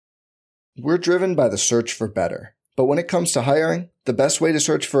We're driven by the search for better. But when it comes to hiring, the best way to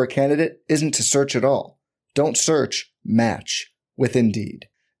search for a candidate isn't to search at all. Don't search, match with Indeed.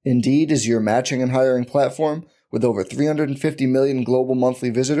 Indeed is your matching and hiring platform with over 350 million global monthly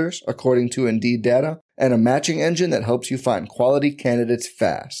visitors, according to Indeed data, and a matching engine that helps you find quality candidates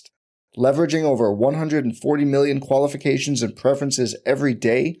fast. Leveraging over 140 million qualifications and preferences every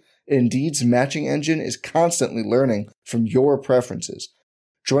day, Indeed's matching engine is constantly learning from your preferences.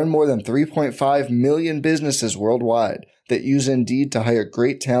 Join more than 3.5 million businesses worldwide that use Indeed to hire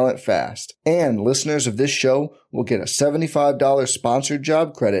great talent fast. And listeners of this show will get a $75 sponsored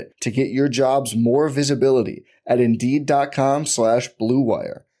job credit to get your jobs more visibility at Indeed.com/Blue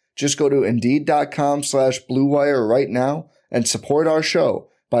Wire. Just go to Indeed.com/Blue Wire right now and support our show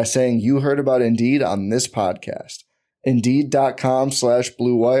by saying you heard about Indeed on this podcast.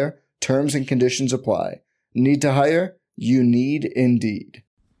 Indeed.com/Blue Wire. Terms and conditions apply. Need to hire? You need Indeed.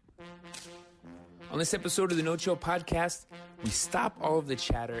 On this episode of the No Chill Podcast, we stop all of the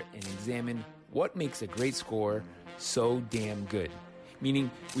chatter and examine what makes a great scorer so damn good. Meaning,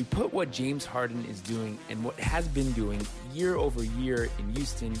 we put what James Harden is doing and what has been doing year over year in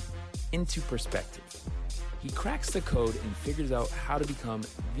Houston into perspective. He cracks the code and figures out how to become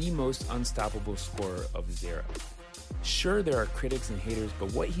the most unstoppable scorer of his era. Sure, there are critics and haters,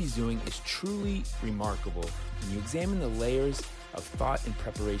 but what he's doing is truly remarkable when you examine the layers of thought and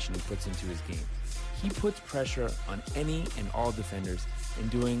preparation he puts into his game. He puts pressure on any and all defenders in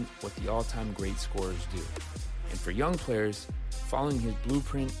doing what the all-time great scorers do. And for young players, following his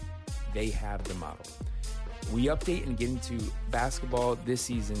blueprint, they have the model. We update and get into basketball this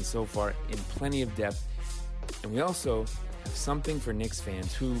season so far in plenty of depth. And we also have something for Knicks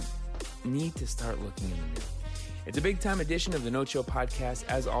fans who need to start looking in the mirror. It's a big-time edition of the No Chill Podcast.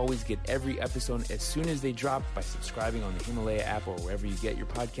 As always, get every episode as soon as they drop by subscribing on the Himalaya app or wherever you get your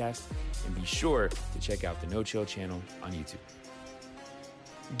podcast. And be sure to check out the No Chill channel on YouTube.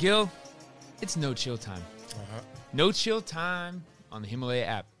 Gil, it's No Chill time. No Chill time on the Himalaya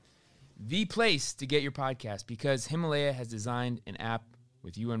app. The place to get your podcast because Himalaya has designed an app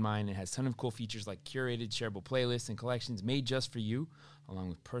with you in mind. It has a ton of cool features like curated, shareable playlists and collections made just for you, along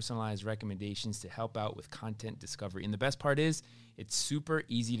with personalized recommendations to help out with content discovery. And the best part is, it's super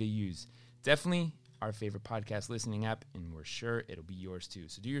easy to use. Definitely our favorite podcast listening app, and we're sure it'll be yours too.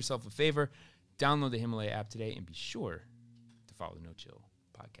 So do yourself a favor, download the Himalaya app today, and be sure to follow the No Chill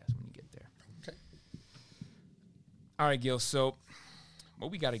Podcast when you get there. Okay. All right, Gil, so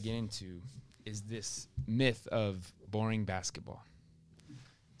what we got to get into is this myth of boring basketball.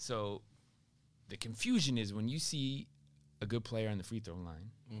 So the confusion is when you see a good player on the free throw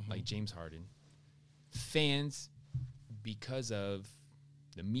line, like James Harden, fans, because of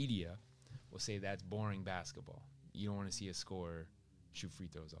the media, will say that's boring basketball. You don't want to see a scorer shoot free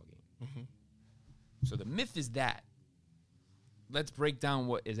throws all game. So the myth is that. Let's break down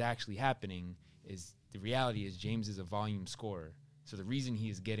what is actually happening. Is the reality is James is a volume scorer. So the reason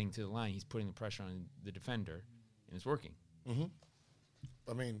he is getting to the line, he's putting the pressure on the defender, and it's working.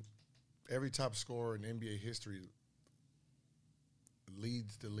 I mean, every top scorer in NBA history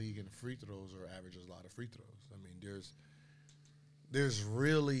leads the league in free throws or averages a lot of free throws. I mean, there's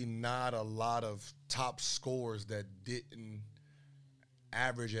really not a lot of top scorers that didn't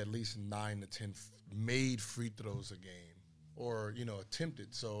average at least 9 to 10 made free throws a game or,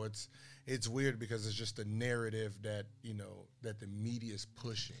 attempted. So it's weird because it's just a narrative that, that the media is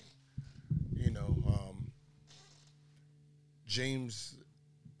pushing. James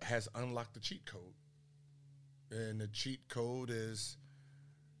has unlocked the cheat code. And the cheat code is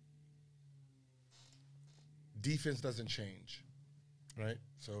defense doesn't change, right?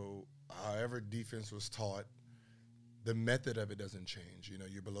 So however defense was taught, the method of it doesn't change.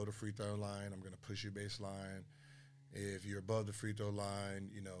 You're below the free throw line, I'm going to push you baseline. If you're above the free throw line,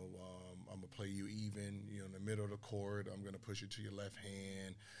 I'm going to play you even. In the middle of the court, I'm going to push you to your left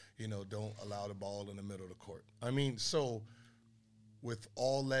hand. Don't allow the ball in the middle of the court. I mean, so with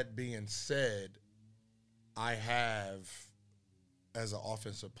all that being said, I have, as an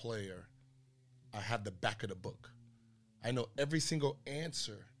offensive player, I have the back of the book. I know every single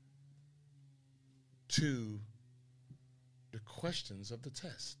answer to the questions of the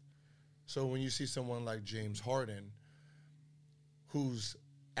test. So when you see someone like James Harden, who's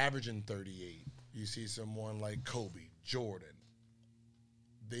averaging 38, you see someone like Kobe, Jordan,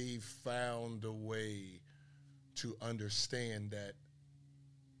 they've found a way to understand that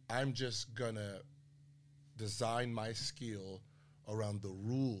I'm just going to design my skill around the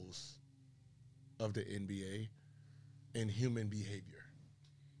rules of the NBA and human behavior.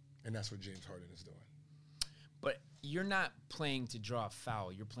 And that's what James Harden is doing. But you're not playing to draw a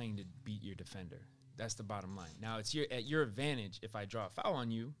foul. You're playing to beat your defender. That's the bottom line. Now, it's at your advantage if I draw a foul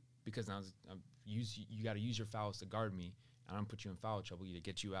on you, because now you got to use your fouls to guard me. And I'm going to put you in foul trouble, either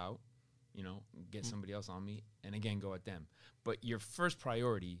get you out, get somebody else on me, and again, go at them. But your first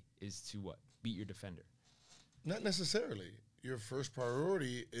priority is to what? Beat your defender. Not necessarily. Your first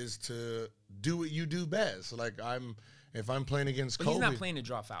priority is to do what you do best. Like if I'm playing against Kobe. He's not playing to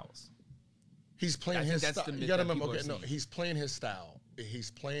draw fouls. He's playing his style. You got to remember, he's playing his style.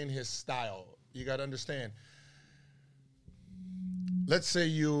 He's playing his style. You got to understand. Let's say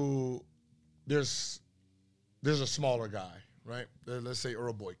there's a smaller guy, right? Let's say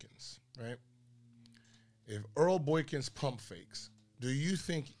Earl Boykins, right? If Earl Boykins pump fakes, do you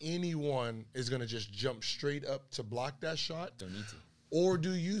think anyone is going to just jump straight up to block that shot? Don't need to. Or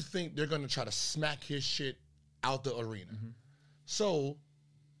do you think they're going to try to smack his shit out the arena? Mm-hmm. So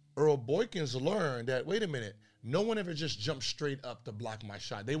Earl Boykins learned that, wait a minute, no one ever just jumps straight up to block my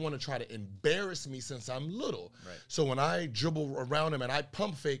shot. They want to try to embarrass me since I'm little. Right. So when I dribble around them and I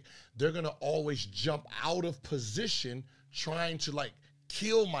pump fake, they're going to always jump out of position trying to, like,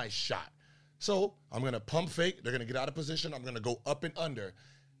 kill my shot. So I'm going to pump fake. They're going to get out of position. I'm going to go up and under.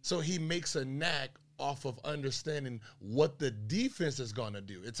 So he makes a knack off of understanding what the defense is going to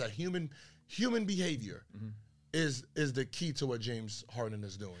do. It's a human behavior. Mm-hmm. Is the key to what James Harden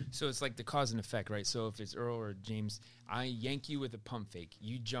is doing. So it's like the cause and effect, right? So if it's Earl or James, I yank you with a pump fake.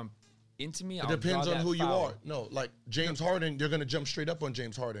 You jump into me, It depends on who you are. No, like James Harden, you're going to jump straight up on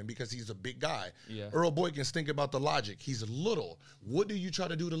James Harden because he's a big guy. Yeah. Earl Boykins, think about the logic. He's little. What do you try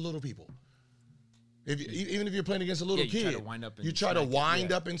to do to little people? Even if you're playing against a little kid, you try to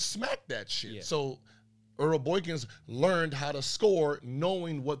wind up and smack that shit. Yeah. So Earl Boykins learned how to score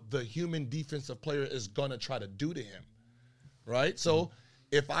knowing what the human defensive player is going to try to do to him, right? So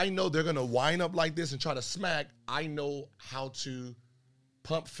if I know they're going to wind up like this and try to smack, I know how to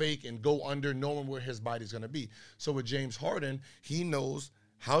pump fake and go under knowing where his body's going to be. So with James Harden, he knows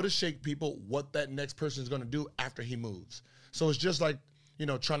how to shake people, what that next person is going to do after he moves. So it's just like,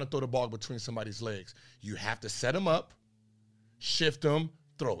 trying to throw the ball between somebody's legs. You have to set them up, shift them,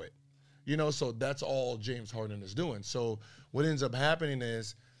 throw it. So that's all James Harden is doing. So what ends up happening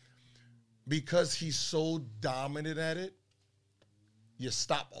is because he's so dominant at it, you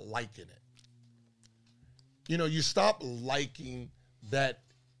stop liking it. You stop liking that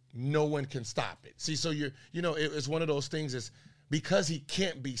no one can stop it. See, so it's one of those things is because he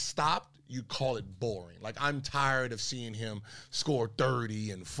can't be stopped, you call it boring. Like, I'm tired of seeing him score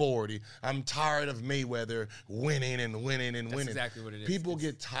 30 and 40. I'm tired of Mayweather winning and winning and winning. That's exactly what it is. People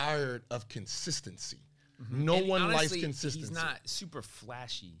get tired of consistency. Mm-hmm. No one honestly likes consistency. He's not super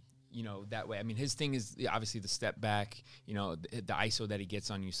flashy, that way. I mean, his thing is obviously the step back, the ISO that he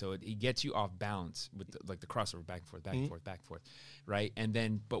gets on you. So he gets you off balance with the crossover, back and forth, back and forth, back and forth, right? And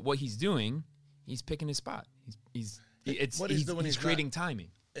then, but what he's doing, he's picking his spot. He's creating timing.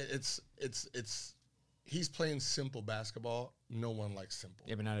 He's playing simple basketball. No one likes simple.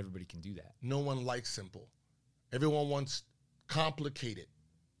 Yeah, but not everybody can do that. No one likes simple. Everyone wants complicated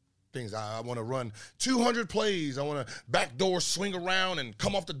things. I want to run 200 plays. I want to backdoor swing around and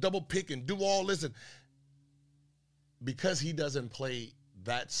come off the double pick and do all this. And because he doesn't play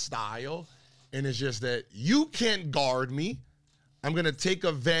that style, and it's just that you can't guard me, I'm going to take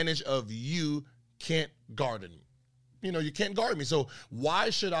advantage of you can't guard me. You can't guard me. So why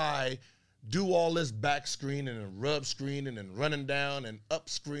should I do all this back screening and rub screening and running down and up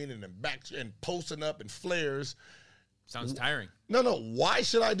screening and back and posting up and flares? Sounds tiring. No. Why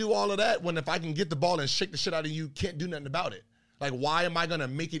should I do all of that when if I can get the ball and shake the shit out of you, can't do nothing about it? Like, why am I going to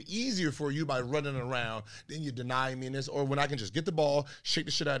make it easier for you by running around? Then you deny me in this. Or when I can just get the ball, shake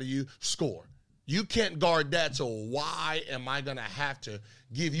the shit out of you, score. You can't guard that, so why am I going to have to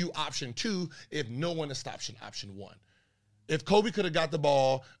give you option 2 if no one is stopping option 1? If Kobe could have got the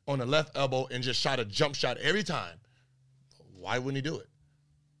ball on the left elbow and just shot a jump shot every time, why wouldn't he do it?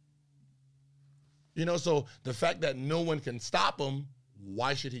 So the fact that no one can stop him,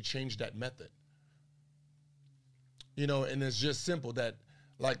 why should he change that method? And it's just simple that,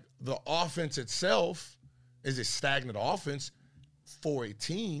 like, the offense itself is a stagnant offense for a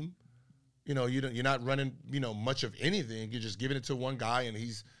team. You're not running, much of anything. You're just giving it to one guy and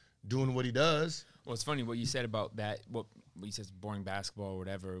he's doing what he does. Well, it's funny what you said about that. What you said is boring basketball or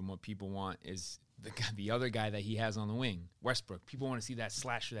whatever, and what people want is the other guy that he has on the wing, Westbrook. People want to see that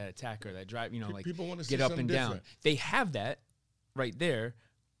slasher, that attacker, that drive, people want to get see up and down. Different. They have that right there,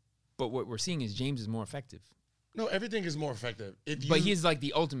 but what we're seeing is James is more effective. No, everything is more effective. But he's like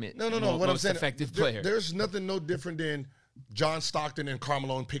the ultimate, most effective player. There's nothing no different than John Stockton and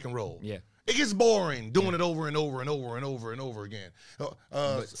Carmelo in pick and roll. Yeah. It gets boring doing it over and over and over and over and over again.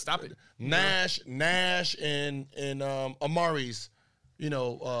 But stop it. Nash and Amari's,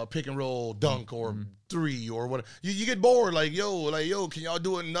 pick and roll dunk or three or whatever. You get bored, like, yo, can y'all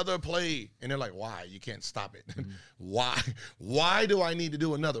do another play? And they're like, why? You can't stop it. Why do I need to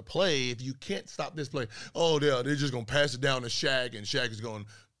do another play if you can't stop this play? Oh, they're just going to pass it down to Shaq, and Shaq is going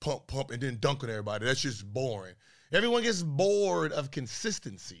to pump, and then dunk on everybody. That's just boring. Everyone gets bored of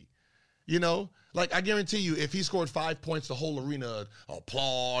consistency. Like, I guarantee you, if he scored 5 points, the whole arena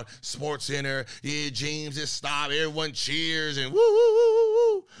applaud, Sports Center, yeah, James is stopped, everyone cheers, and woo, woo,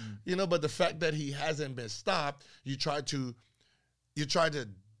 woo, woo. But the fact that he hasn't been stopped, you try to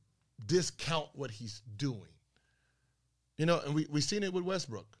discount what he's doing. And we seen it with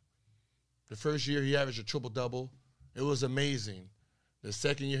Westbrook. The first year he averaged a triple-double. It was amazing. The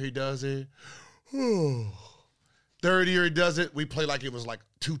second year he does it, third year he does it, we play like it was like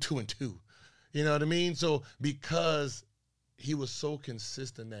 2-2-2. You know what I mean? So because he was so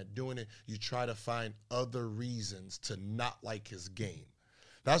consistent at doing it, you try to find other reasons to not like his game.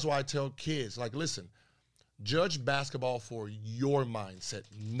 That's why I tell kids, like, listen, judge basketball for your mindset,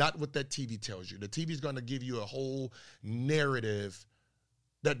 not what that TV tells you. The TV is going to give you a whole narrative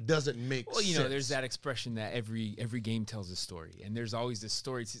that doesn't make sense. Well, there's that expression that every game tells a story, and there's always this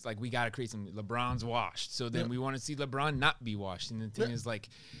story. It's like, we got to create some. LeBron's washed, so then we want to see LeBron not be washed. And the thing is, like,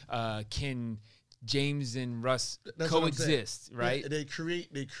 can James and Russ coexist? Right? Yeah,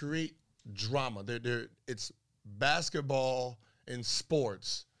 they create drama. It's basketball and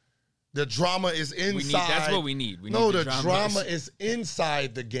sports. The drama is inside. That's what we need. The drama is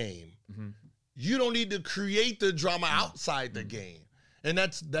inside the game. Mm-hmm. You don't need to create the drama outside the game. And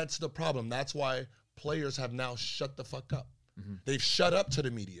that's the problem. That's why players have now shut the fuck up. Mm-hmm. They've shut up to the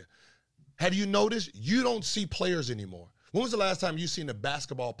media. Have you noticed? You don't see players anymore. When was the last time you seen a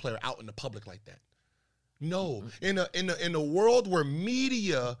basketball player out in the public like that? No. Mm-hmm. In a world where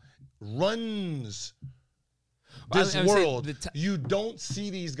media runs this world, you don't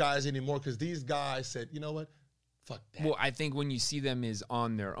see these guys anymore because these guys said, you know what? Fuck that. Well, I think when you see them is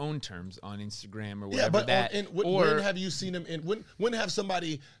on their own terms on Instagram or whatever. When have you seen them? When have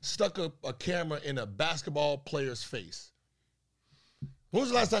somebody stuck a camera in a basketball player's face? When was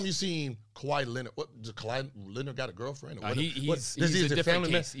the last time you seen Kawhi Leonard? What, does Kawhi Leonard got a girlfriend? Or he's a different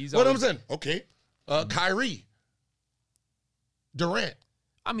case. What I'm saying? Okay, Kyrie, Durant.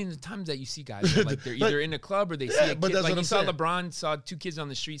 I mean, the times that you see guys, like, they're either in a club or they see a kid. Like, you saw LeBron saw two kids on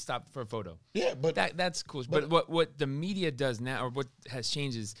the street stop for a photo. Yeah, but that's cool. But what the media does now, or what has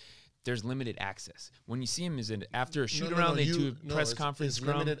changed, is there's limited access. When you see him, after a shoot around, they do a press conference. It's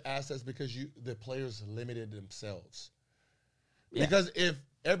limited access because the players limited themselves. Yeah. Because if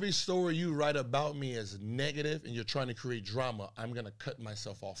every story you write about me is negative and you're trying to create drama, I'm gonna cut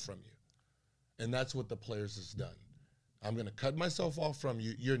myself off from you, and that's what the players has done. I'm going to cut myself off from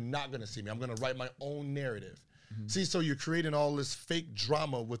you. You're not going to see me. I'm going to write my own narrative. Mm-hmm. See, so you're creating all this fake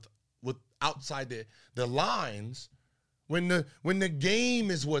drama with outside the lines when the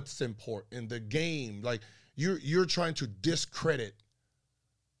game is what's important. The game, like, you're trying to discredit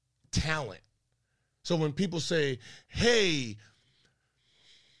talent. So when people say, hey,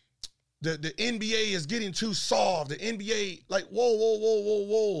 the NBA is getting too soft, the NBA, like,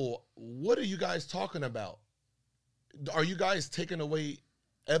 whoa. What are you guys talking about? Are you guys taking away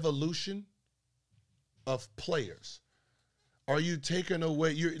evolution of players? Are you taking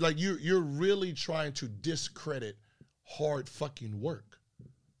away? You're really trying to discredit hard fucking work.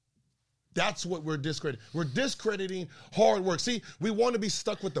 That's what we're discrediting. We're discrediting hard work. See, we want to be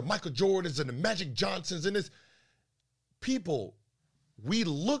stuck with the Michael Jordans and the Magic Johnsons and this. People, we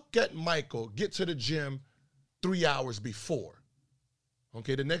look at Michael get to the gym 3 hours before.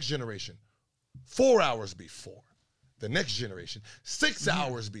 Okay, the next generation, 4 hours before. The next generation, 6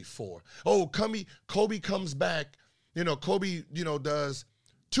 hours before. Oh, Kobe comes back. Kobe, does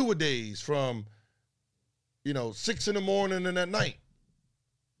 2-a-days from, 6 in the morning and at night.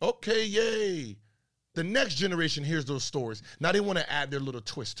 Okay, yay. The next generation hears those stories. Now they want to add their little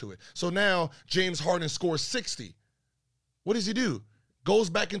twist to it. So now James Harden scores 60. What does he do? Goes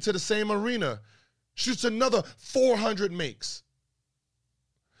back into the same arena, shoots another 400 makes.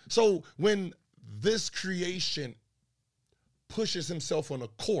 So when this creation pushes himself on a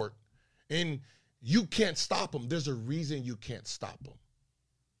court and you can't stop him, there's a reason you can't stop him.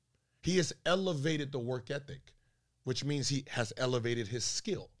 He has elevated the work ethic, which means he has elevated his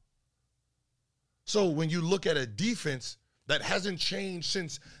skill. So when you look at a defense that hasn't changed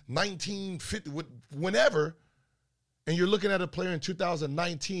since 1950, whenever, and you're looking at a player in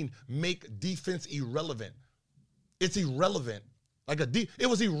 2019 make defense irrelevant. It's irrelevant It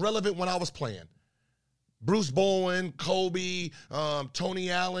was irrelevant when I was playing. Bruce Bowen, Kobe, Tony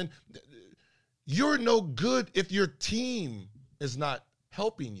Allen. You're no good if your team is not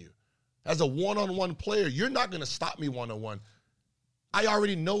helping you. As a one-on-one player, you're not going to stop me one-on-one. I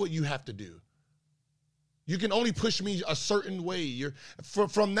already know what you have to do. You can only push me a certain way.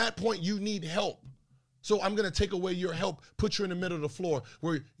 From that point, you need help. So I'm going to take away your help, put you in the middle of the floor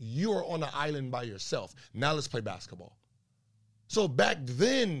where you're on an island by yourself. Now let's play basketball. So back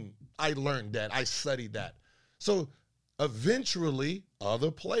then, I learned that. I studied that. So eventually, other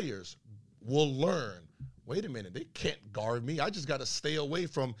players will learn, wait a minute, they can't guard me. I just got to stay away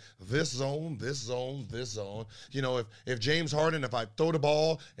from this zone, this zone, this zone. You know, if James Harden, if I throw the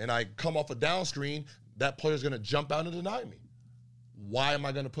ball and I come off a down screen, that player's going to jump out and deny me. Why am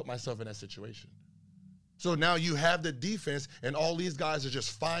I going to put myself in that situation? So now you have the defense, and all these guys are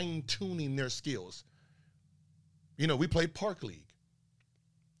just fine-tuning their skills. You know, we played Park League.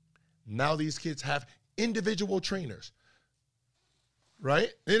 Now these kids have individual trainers, right?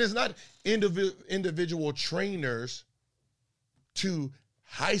 And it's not individual trainers to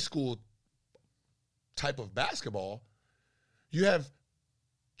high school type of basketball. You have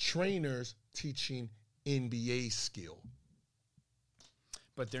trainers teaching NBA skill.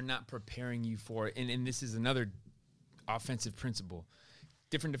 But they're not preparing you for it. And this is another offensive principle.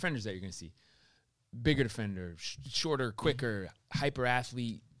 Different defenders that you're going to see. Bigger defender, shorter, quicker, hyper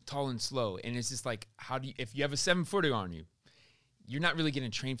athlete, tall and slow. And it's just like, if you have a 7-footer on you, you're not really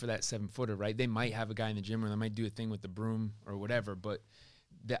getting trained for that 7-footer, right? They might have a guy in the gym or they might do a thing with the broom or whatever, but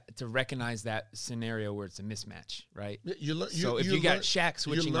to recognize that scenario where it's a mismatch, right? If you got Shaq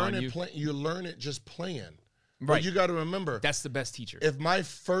switching on you. You learn it just playing. Right. But you got to remember. That's the best teacher. If my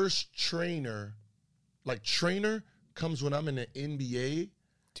first trainer comes when I'm in the NBA,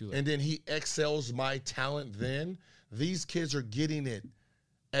 and then he excels my talent then, these kids are getting it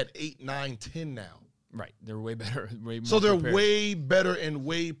at 8, 9, 10 now. Right. They're way better. Way more so they're prepared. way better and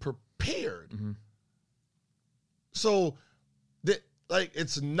way prepared. Mm-hmm. So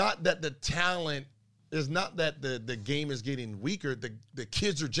it's not that the talent is not that the game is getting weaker. The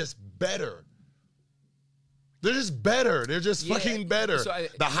kids are just better. They're just better. They're just fucking better. So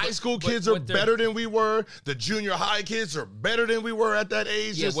the high school kids are better than we were. The junior high kids are better than we were at that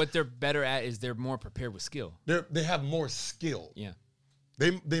age. Yeah, what they're better at is they're more prepared with skill. They have more skill. Yeah.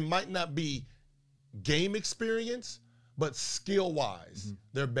 They might not be game experience, but skill-wise,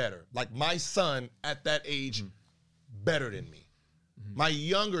 they're better. Like my son at that age, better than me. Mm-hmm. My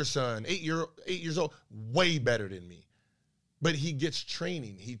younger son, 8 years old, way better than me. But he gets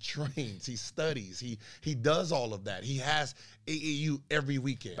training. He trains. He studies. He does all of that. He has AAU every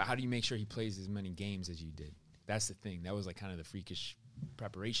weekend. But how do you make sure he plays as many games as you did? That's the thing. That was like kind of the freakish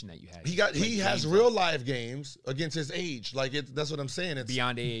preparation that you had. He has real live games against his age. That's what I'm saying. It's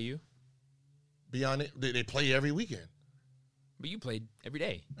beyond AAU. Beyond it, they play every weekend. But you played every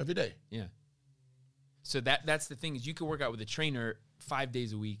day. Every day. Yeah. So that's the thing is you could work out with a trainer 5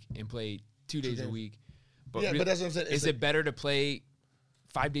 days a week and play 2 days a week. But but that's what I'm saying. Is it better to play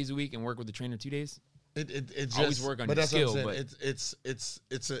 5 days a week and work with the trainer 2 days? It just always work on your skill. But it's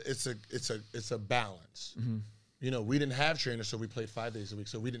a balance. Mm-hmm. You know, we didn't have trainers, so we played 5 days a week.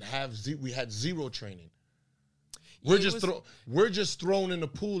 So we didn't have we had zero training. We're just thrown in the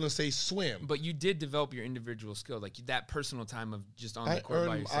pool and say swim. But you did develop your individual skill, like that personal time of just on the court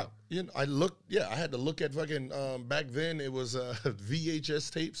by yourself. I had to look at fucking back then it was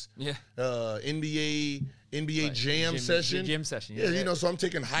VHS tapes. Yeah. NBA jam session. Gym session. Yeah, you know, so I'm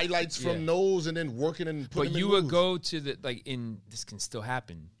taking highlights from those and then working and putting them in. But you would go to this can still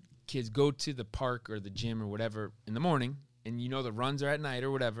happen. Kids go to the park or the gym or whatever in the morning, and you know the runs are at night or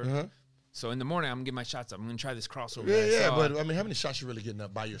whatever. Uh-huh. So in the morning, I'm going to get my shots up. I'm going to try this crossover. Yeah, but I mean, how many shots you really getting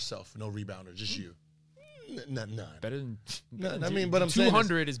up by yourself? No rebounder, just you. None. Better than none. I mean, but I'm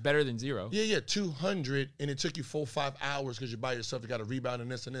 200 is better than 0. Yeah, 200, and it took you 4-5 hours because you're by yourself. You got to rebound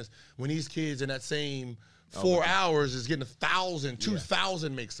and this and this. When these kids in that same 4 hours is getting 1,000,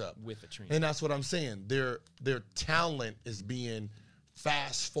 2,000 makes up with a trainer. And that's what I'm saying. Their talent is being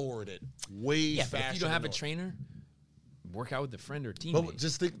fast forwarded way faster. But if you don't have a trainer, work out with a friend or teammate. But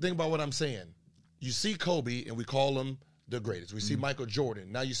just think about what I'm saying. You see Kobe, and we call him the greatest. We see Michael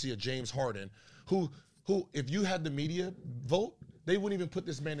Jordan. Now you see a James Harden, who, if you had the media vote, they wouldn't even put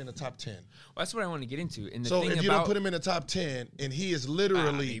this man in the top 10. Well, that's what I want to get into. And so if you don't put him in the top 10, and he is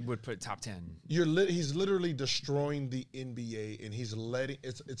literally... he would put top 10. He's literally destroying the NBA, and he's letting...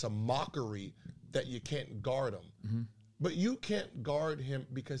 It's a mockery that you can't guard him. Mm-hmm. But you can't guard him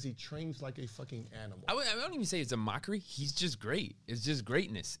because he trains like a fucking animal. I don't even say it's a mockery. He's just great. It's just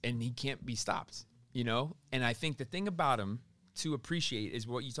greatness, and he can't be stopped, you know? And I think the thing about him, to appreciate is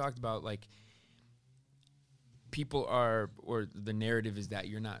what you talked about. Like, people are, or the narrative is that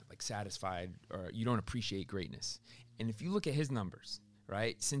you're not like satisfied or you don't appreciate greatness. And if you look at his numbers,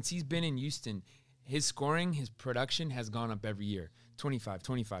 right, since he's been in Houston, his scoring, his production has gone up every year. 25,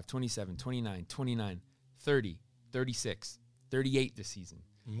 25, 27, 29, 29, 30, 36, 38 this season.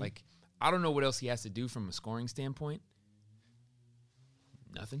 Mm-hmm. Like, I don't know what else he has to do from a scoring standpoint.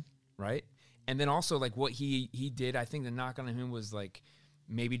 Nothing, right? And then also, like, what he did, I think the knock on him was, like,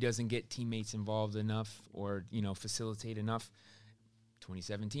 maybe doesn't get teammates involved enough or, you know, facilitate enough.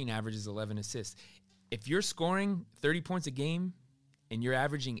 2017 averages 11 assists. If you're scoring 30 points a game and you're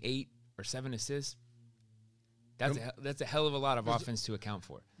averaging 8 or 7 assists, that's a hell of a lot of offense to account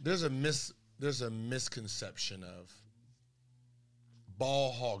for. There's a misconception of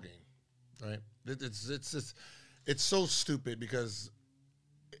ball hogging, right? It's so stupid because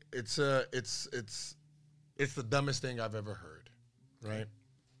it's the dumbest thing I've ever heard, right?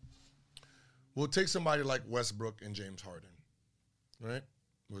 We'll take somebody like Westbrook and James Harden, right?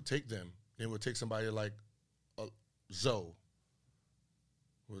 We'll take them. Then we'll take somebody like Zoe.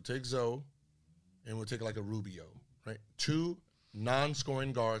 We'll take Zoe, and we'll take like a Rubio, right? 2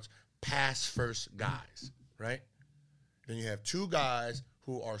 non-scoring guards, pass-first guys, right? Then you have 2 guys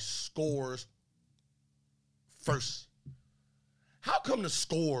who are scorers first. How come the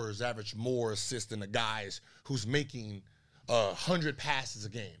scorers average more assists than the guys who's making 100 passes a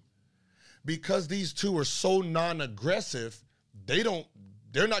game? Because these 2 are so non-aggressive, they're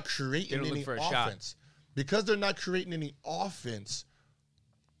not creating any offense. Because they're not creating any offense,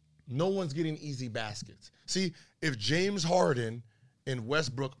 no one's getting easy baskets. See, if James Harden and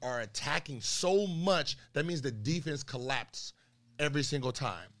Westbrook are attacking so much, that means the defense collapses every single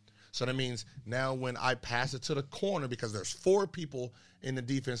time. So that means now when I pass it to the corner, because there's 4 people in the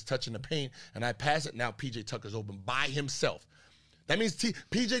defense touching the paint, and I pass it, now P.J. Tucker's open by himself. That means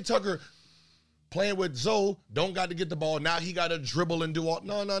P.J. Tucker playing with Zoe don't got to get the ball. Now he got to dribble and do all.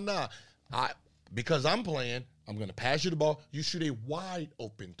 No. Because I'm playing, I'm going to pass you the ball. You shoot a wide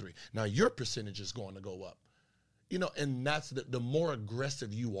open 3. Now your percentage is going to go up. You know, and that's the more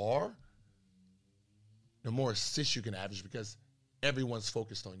aggressive you are, the more assists you can average because everyone's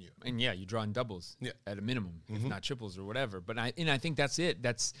focused on you. And yeah, you're drawing doubles at a minimum, if not triples or whatever. But I think that's it.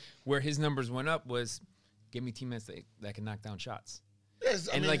 That's where his numbers went up, was give me teammates that can knock down shots. Yes,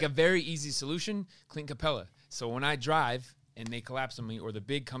 I mean, like a very easy solution, Clint Capella. So when I drive and they collapse on me or the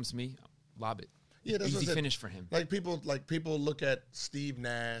big comes to me, lob it. Yeah, that's easy finish for him. Like people look at Steve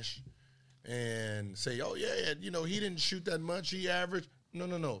Nash and say, "Oh yeah, you know, he didn't shoot that much. He averaged."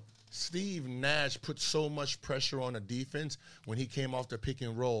 No. Steve Nash put so much pressure on the defense when he came off the pick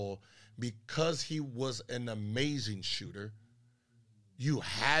and roll because he was an amazing shooter. You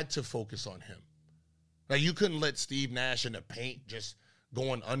had to focus on him. Like, you couldn't let Steve Nash in the paint just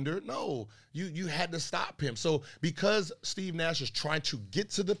going under. No, you had to stop him. So because Steve Nash was trying to get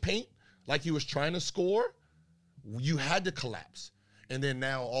to the paint like he was trying to score, you had to collapse. And then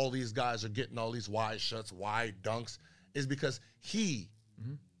now all these guys are getting all these wide shots, wide dunks, is because he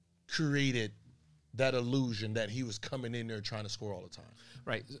created that illusion that he was coming in there trying to score all the time.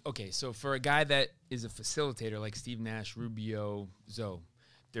 Right. Okay, so for a guy that is a facilitator like Steve Nash, Rubio, Zoe,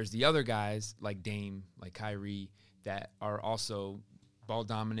 there's the other guys like Dame, like Kyrie, that are also ball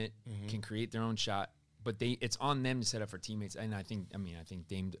dominant, can create their own shot, but it's on them to set up for teammates. And I think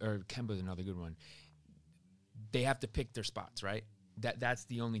Dame or Kemba's another good one. They have to pick their spots, right? That's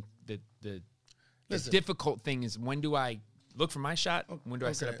the only the difficult thing is, when do I look for my shot? When do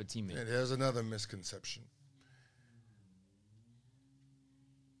I set up a teammate? And there's another misconception.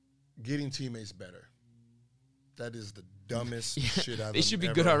 Getting teammates better. That is the dumbest shit I've ever heard. They should be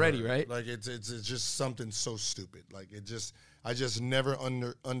good already, right? Like, it's just something so stupid. Like, I just never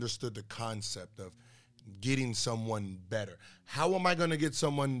understood the concept of getting someone better. How am I going to get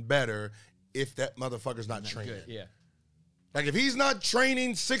someone better if that motherfucker's not training? Good, yeah. Like, if he's not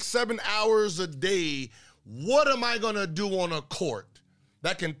training 6-7 hours a day, what am I going to do on a court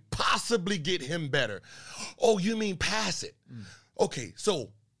that can possibly get him better? Oh, you mean pass it? Okay, so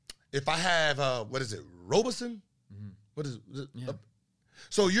if I have, Robeson? What is it? Yeah.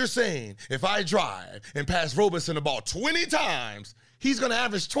 So you're saying if I drive and pass Robeson the ball 20 times, he's going to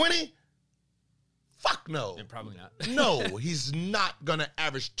average 20? Fuck no. And probably not. No, he's not going to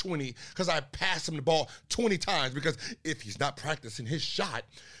average 20 because I passed him the ball 20 times, because if he's not practicing his shot,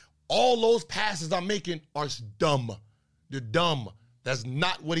 all those passes I'm making are dumb. They're dumb. That's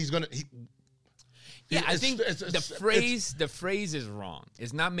not what he's going to... Yeah, I think the phrase is wrong.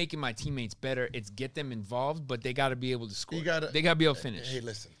 It's not making my teammates better. It's get them involved, but they got to be able to score. They got to be able to finish. Hey,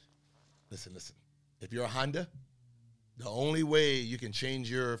 listen. If you're a Honda, The only way you can change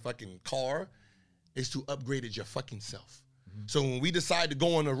your fucking car is to upgrade it your fucking self. Mm-hmm. So when we decide to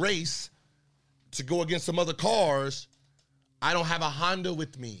go on a race to go against some other cars, I don't have a Honda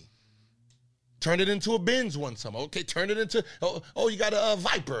with me. Turn it into a Benz one summer. Okay, turn it into, you got a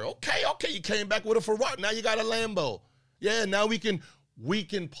Viper. Okay, you came back with a Ferrari. Now you got a Lambo. Yeah, now we can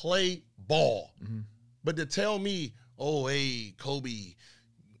play ball. Mm-hmm. But to tell me, hey, Kobe,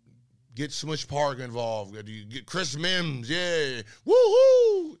 get Smush Park involved. You get Chris Mims, yeah.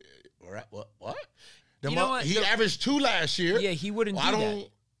 Woo-hoo. What? You know what? He averaged 2 last year. Yeah, he wouldn't do that.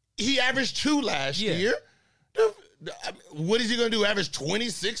 He averaged 2 last year. What is he going to do? Average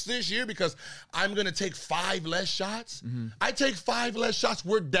 26 this year because I'm going to take 5 less shots? Mm-hmm. I take 5 less shots,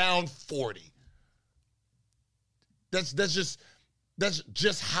 we're down 40. That's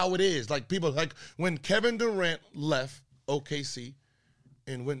just how it is. Like people, like when Kevin Durant left OKC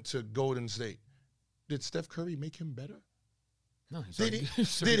and went to Golden State, did Steph Curry make him better? No. Did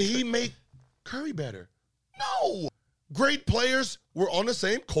he make Curry better? No. Great players were on the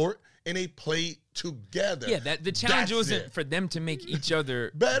same court and they played together. Yeah, the challenge wasn't for them to make each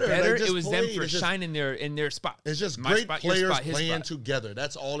other better. It was them for shining in their spot. It's just great players playing together.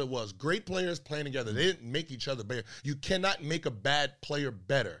 That's all it was. Great players playing together. They didn't make each other better. You cannot make a bad player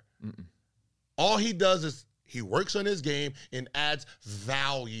better. Mm-mm. All he does is he works on his game and adds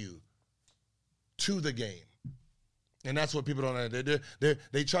value to the game. And that's what people don't understand.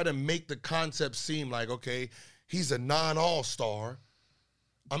 They try to make the concept seem like, okay, he's a non-all-star.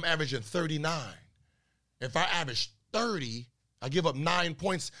 I'm averaging 39. If I average 30, I give up 9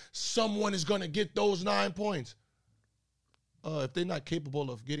 points. Someone is going to get those 9 points. If they're not capable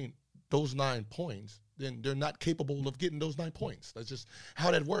of getting those 9 points, then they're not capable of getting those 9 points. That's just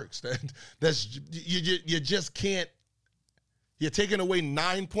how that works. You just can't. You're taking away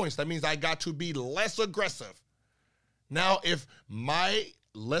 9 points. That means I got to be less aggressive. Now, if my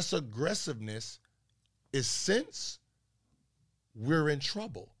less aggressiveness is sense, we're in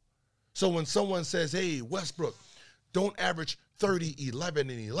trouble. So when someone says, hey, Westbrook, don't average 30, 11,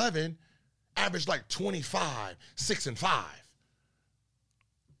 and 11, average like 25, 6, and 5.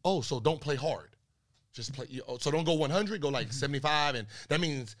 Oh, so don't play hard. Just play. So don't go 100, go like 75, and that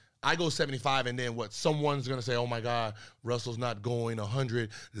means I go 75, and then what? Someone's going to say, oh, my God, Russell's not going 100.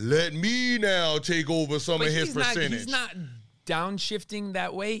 Let me now take over some of his percentage. He's not downshifting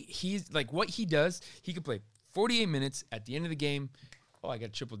that way. He's like what he does, he could play 48 minutes at the end of the game. Oh, I got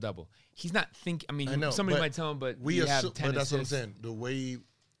a triple-double. He's not thinking. I mean, somebody might tell him, but we have 10 But that's assists. what I'm saying. The way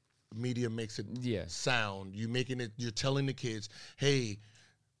media makes it sound, you're telling the kids, hey,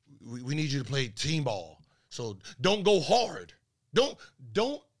 we need you to play team ball. So don't go hard. Don't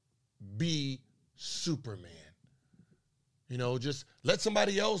be Superman. Just let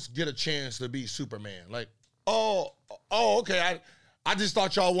somebody else get a chance to be Superman. Like, okay, I just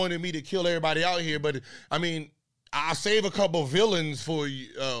thought y'all wanted me to kill everybody out here, but I mean, I'll save a couple villains for you.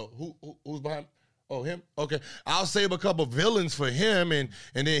 Who's behind? Oh, him? Okay. I'll save a couple villains for him, and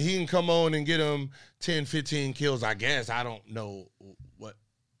then he can come on and get him 10, 15 kills, I guess. I don't know what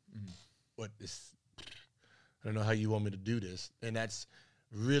this. I don't know how you want me to do this. And that's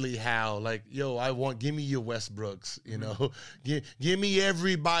really how, like, give me your Westbrooks, give me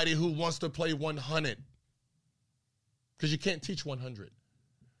everybody who wants to play 100. Because you can't teach 100.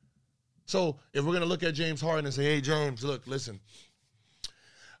 So if we're going to look at James Harden and say, hey, James, look, listen,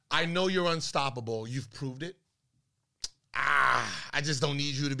 I know you're unstoppable. You've proved it. I just don't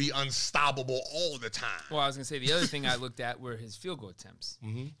need you to be unstoppable all the time. Well, I was going to say the other thing I looked at were his field goal attempts.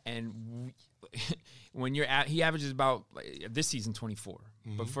 Mm-hmm. And when he averages about, this season, 24.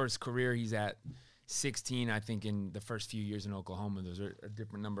 Mm-hmm. But for his career, he's at 16, I think, in the first few years in Oklahoma. Those are a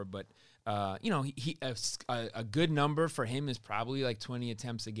different number. But, a good number for him is probably like 20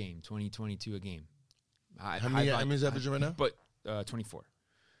 attempts a game, 20, 22 a game. How many is averaging right now? But 24.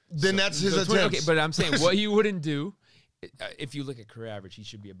 Then that's his attempts. Okay, but I'm saying what he wouldn't do, if you look at career average, he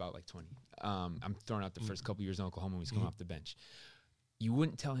should be about like 20. I'm throwing out the first couple years in Oklahoma when he's coming off the bench. You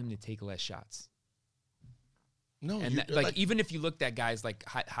wouldn't tell him to take less shots. No. And even if you looked at guys like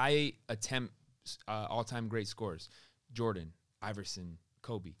high attempt, all-time great scorers, Jordan, Iverson,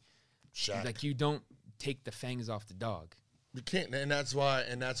 Kobe. Shaq. Like, you don't take the fangs off the dog. You can't, and that's why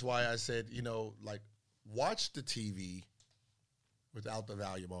I said, watch the TV without the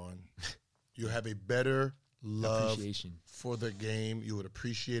volume on. You have a better love for the game. You would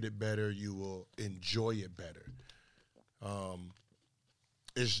appreciate it better. You will enjoy it better.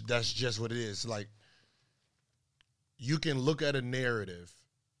 That's just what it is. Like, you can look at a narrative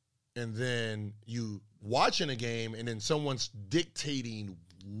and then you watching a game and then someone's dictating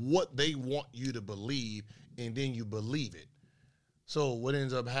what they want you to believe and then you believe it. So what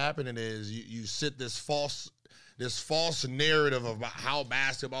ends up happening is you sit this false narrative about how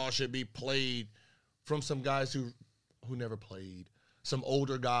basketball should be played from some guys who never played, some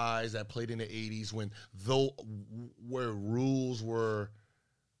older guys that played in the 80s where rules were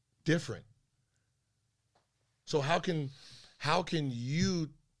different. So how can you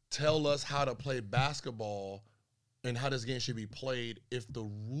tell us how to play basketball and how this game should be played if the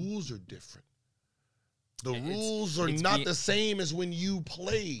rules are different? The rules are not the same as when you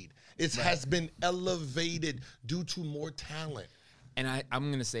played. It has been elevated due to more talent. And I'm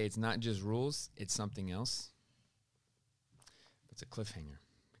going to say it's not just rules, it's something else. It's a cliffhanger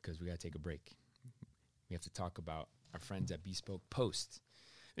because we got to take a break. We have to talk about our friends at Bespoke Post.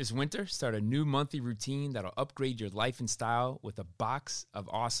 This winter, start a new monthly routine that'll upgrade your life and style with a box of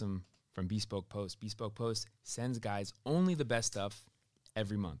awesome from Bespoke Post. Bespoke Post sends guys only the best stuff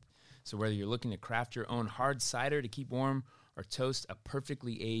every month. So whether you're looking to craft your own hard cider to keep warm or toast a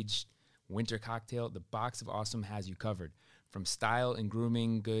perfectly aged winter cocktail, the Box of Awesome has you covered. From style and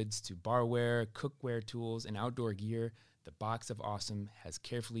grooming goods to barware, cookware tools, and outdoor gear, the Box of Awesome has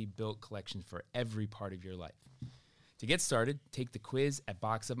carefully built collections for every part of your life. To get started, take the quiz at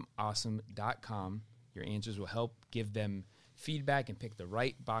boxofawesome.com. Your answers will help give them feedback and pick the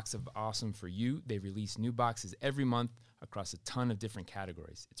right Box of Awesome for you. They release new boxes every month across a ton of different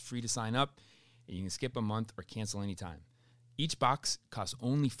categories. It's free to sign up, and you can skip a month or cancel anytime. Each box costs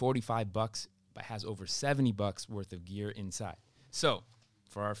only $45, but has over $70 worth of gear inside. So,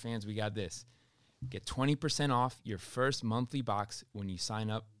 for our fans, we got this. Get 20% off your first monthly box when you sign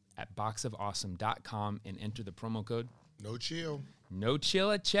up at boxofawesome.com and enter the promo code No Chill. No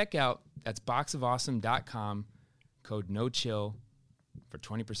Chill at checkout. That's boxofawesome.com, code No Chill for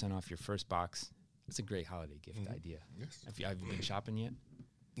 20% off your first box. It's a great holiday gift idea. Yes. Have you been shopping yet?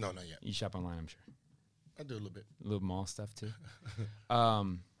 No, not yet. You shop online, I'm sure. I do a little bit. A little mall stuff too.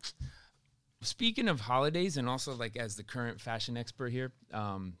 Speaking of holidays, and also like as the current fashion expert here,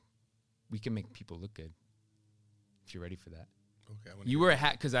 we can make people look good. If you're ready for that. Okay. You wear a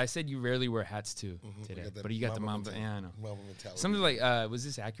hat because I said you rarely wear hats too today, but you got the Mamba. Yeah, I know. Mamba mentality. Something like, was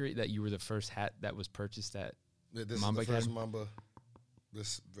this accurate that you were the first hat that was purchased at this Mamba is the first Academy? Mamba.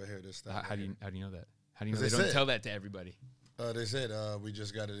 This right here. This stuff. How do you know that? How do you know They they don't said- tell that to everybody? They said we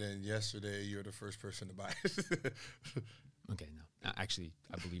just got it in yesterday. You're the first person to buy it. Okay, no, actually,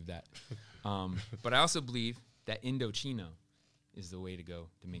 I believe that. But I also believe that Indochino is the way to go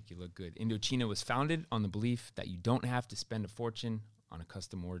to make you look good. Indochino was founded on the belief that you don't have to spend a fortune on a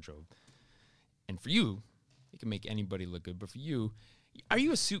custom wardrobe. And for you, it can make anybody look good. But for you, are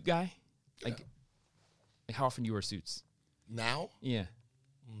you a suit guy? Like how often do you wear suits? Now? Yeah.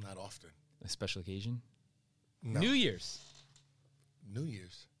 Not often. A special occasion? No. New Year's. New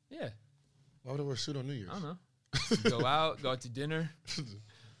Year's. Yeah. Why would I wear a suit on New Year's? I don't know. Go out to dinner,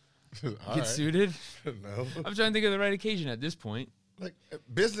 All get right. suited. No. I'm trying to think of the right occasion at this point. Like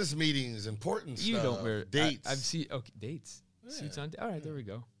business meetings, important You stuff. don't wear dates. I've seen dates. Yeah. Suits on. All right, there we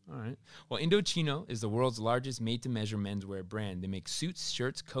go. All right. Well, Indochino is the world's largest made-to-measure menswear brand. They make suits,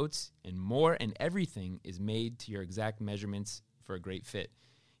 shirts, coats, and more, and everything is made to your exact measurements for a great fit.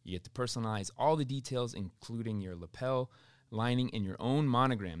 You get to personalize all the details, including your lapel, lining, and your own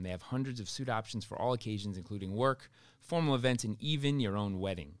monogram. They have hundreds of suit options for all occasions, including work, formal events, and even your own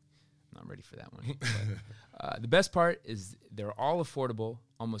wedding. I'm not ready for that one. But, the best part is they're all affordable.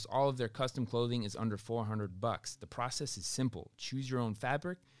 Almost all of their custom clothing is under $400. The process is simple. Choose your own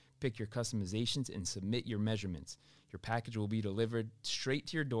fabric, pick your customizations, and submit your measurements. Your package will be delivered straight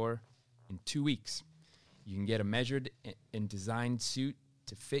to your door in 2 weeks. You can get a measured and designed suit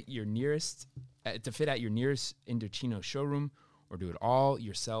to fit at your nearest Indochino showroom, or do it all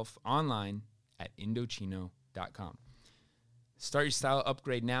yourself online at Indochino.com. Start your style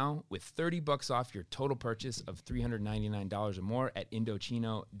upgrade now with $30 off your total purchase of $399 or more at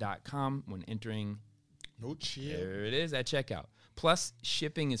Indochino.com when entering. No chill. There it is at checkout. Plus,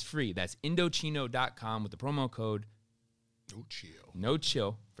 shipping is free. That's Indochino.com with the promo code No chill. No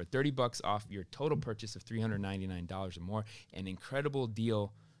Chill for $30 off your total purchase of $399 or more. An incredible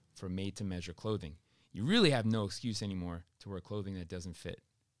deal for made-to-measure clothing. You really have no excuse anymore to wear clothing that doesn't fit,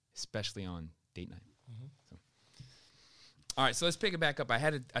 especially on date night. So. All right, so let's pick it back up. I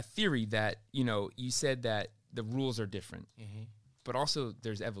had a theory that, you said that the rules are different, but also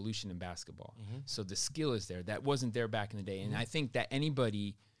there's evolution in basketball. So the skill is there. That wasn't there back in the day. And I think that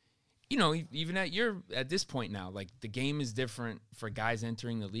anybody, even at this point now, like the game is different for guys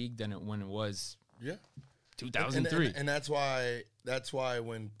entering the league than when it was 2003. And that's why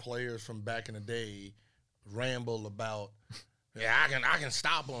when players from back in the day ramble about, I can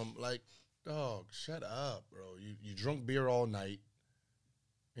stop them. Like, dog, shut up, bro. You drunk beer all night,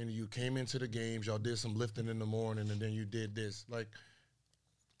 and you came into the games. Y'all did some lifting in the morning, and then you did this. Like,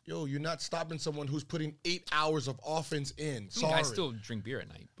 yo, you're not stopping someone who's putting 8 hours of offense in. Sorry. I still drink beer at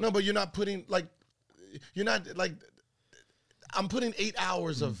night. No, but you're not putting, like, you're not, like, I'm putting 8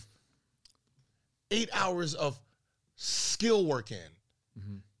 hours of 8 hours of skill work in.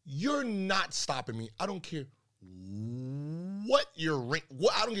 Mm-hmm. You're not stopping me. I don't care what your rank,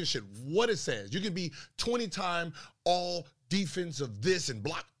 I don't give a shit what it says. You can be 20-time all defensive this and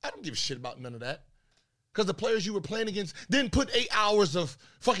block. I don't give a shit about none of that. Because the players you were playing against didn't put 8 hours of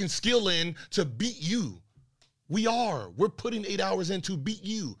fucking skill in to beat you. We're putting 8 hours in to beat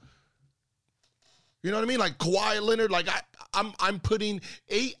you. You know what I mean? Like Kawhi Leonard, like I'm putting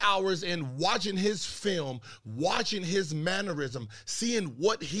 8 hours in watching his film, watching his mannerism, seeing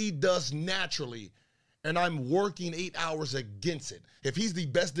what he does naturally, and I'm working 8 hours against it. If he's the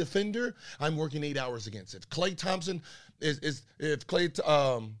best defender, I'm working 8 hours against it. Klay Thompson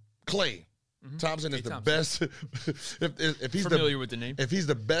Klay Thompson is the best. if he's familiar with the name, if he's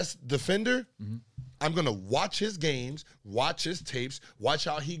the best defender, I'm gonna watch his games, watch his tapes, watch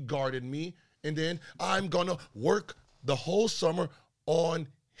how he guarded me. And then I'm going to work the whole summer on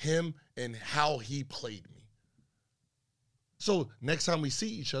him and how he played me. So next time we see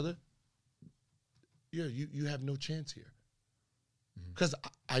each other, yeah, you have no chance here. Because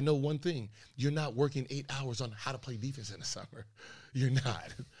I know one thing. You're not working 8 hours on how to play defense in the summer. You're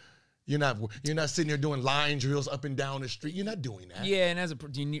not. You're not sitting there doing line drills up and down the street. You're not doing that. Yeah, and as a pro,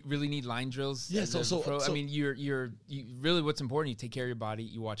 do you really need line drills? Yeah, I mean, you really what's important. You take care of your body.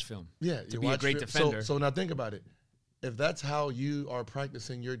 You watch film. Yeah, to be a great defender. So now think about it. If that's how you are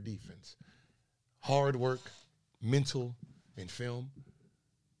practicing your defense, hard work, mental, and film,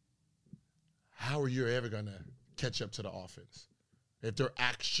 how are you ever gonna catch up to the offense if they're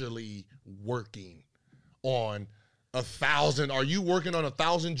actually working on 1,000? Are you working on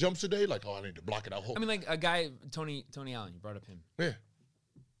 1,000 jumps a day? Like, oh, I need to block it out. I mean, like a guy, Tony Allen, you brought up him. Yeah.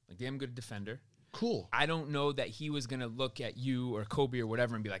 Like, damn good defender. Cool. I don't know that he was going to look at you or Kobe or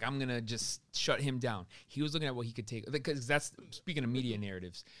whatever and be like, I'm going to just shut him down. He was looking at what he could take. Because that's, speaking of media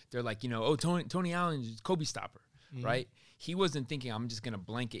narratives, they're like, oh, Tony Allen's Kobe stopper, right? He wasn't thinking, I'm just going to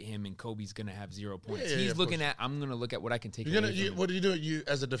blanket him and Kobe's going to have 0 points. Yeah, He's looking at, I'm going to look at what I can take away from him. What do you do? You,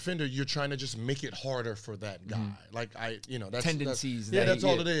 as a defender, you're trying to just make it harder for that guy. Like, that's tendencies. That's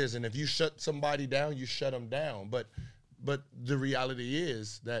all it is. And if you shut somebody down, you shut them down. But the reality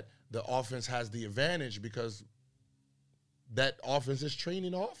is that the offense has the advantage because that offense is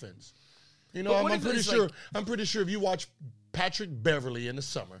training offense. I'm pretty sure if you watch Patrick Beverly in the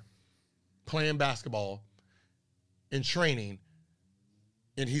summer playing basketball in training,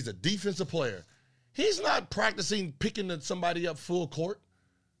 and he's a defensive player, he's not practicing picking somebody up full court,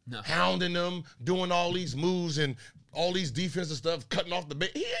 hounding them, doing all these moves and all these defensive stuff, cutting off the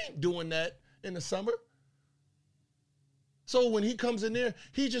bench. He ain't doing that in the summer. So when he comes in there,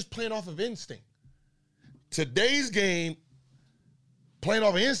 he's just playing off of instinct. Today's game, playing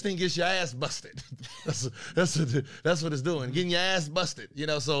off of instinct gets your ass busted. That's what it's doing, getting your ass busted.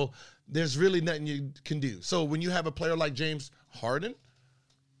 So there's really nothing you can do. So when you have a player like James Harden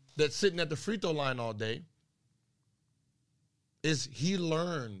that's sitting at the free throw line all day, is he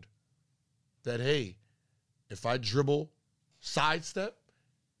learned that, hey, if I dribble, sidestep,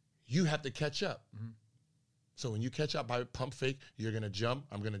 you have to catch up. So when you catch up by pump fake, you're going to jump.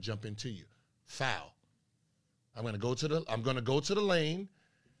 I'm going to jump into you. Foul. I'm going to go to the lane.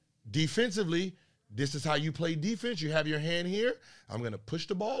 Defensively, this is how you play defense. You have your hand here. I'm going to push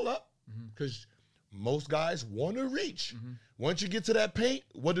the ball up because most guys want to reach. Once you get to that paint,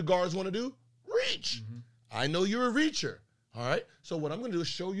 what do guards want to do? Reach. I know you're a reacher. All right? So what I'm going to do is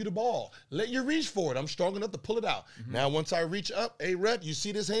show you the ball. Let you reach for it. I'm strong enough to pull it out. Now, once I reach up, hey, rep, you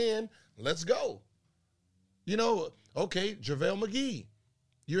see this hand? Let's go. Okay, JaVale McGee,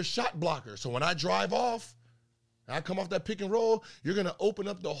 you're a shot blocker. So when I drive off, I come off that pick and roll, you're going to open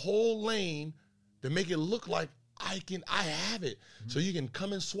up the whole lane to make it look like I have it. So you can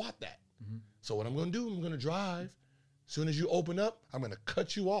come and swat that. So what I'm going to do, I'm going to drive. As soon as you open up, I'm going to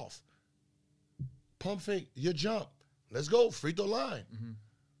cut you off. Pump fake, you jump. Let's go, free throw line.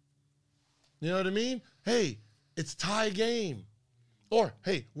 You know what I mean? Hey, it's tie game. Or,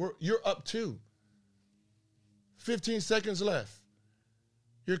 hey, you're up 2. 15 seconds left.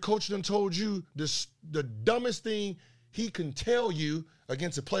 Your coach done told you the dumbest thing he can tell you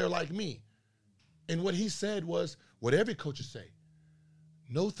against a player like me. And what he said was what every coach would say,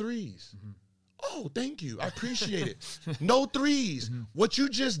 no threes. Oh, thank you. I appreciate it. No threes. What you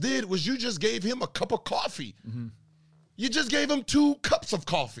just did was you just gave him a cup of coffee. You just gave him 2 cups of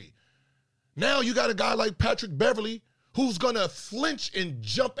coffee. Now you got a guy like Patrick Beverly who's going to flinch and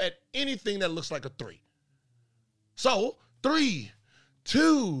jump at anything that looks like a 3. So 3,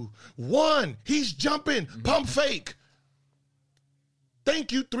 2, 1, he's jumping, pump fake.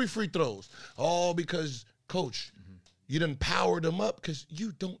 Thank you, 3 free throws. All because, coach, you done powered them up because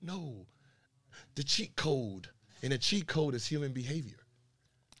you don't know the cheat code. And the cheat code is human behavior.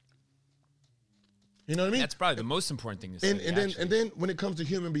 You know what I mean? That's probably the most important thing to say. And then when it comes to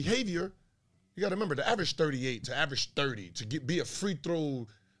human behavior, you got to remember, to average 38, to average 30, to be a free throw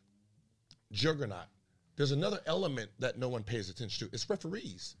juggernaut, there's another element that no one pays attention to. It's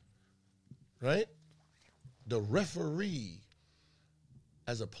referees, right? The referee,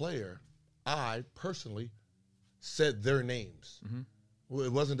 as a player, I personally said their names. Well,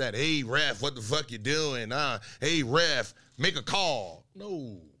 it wasn't that, hey, ref, what the fuck you doing? Hey, ref, make a call.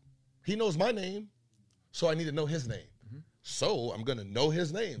 No. He knows my name, so I need to know his name. So I'm going to know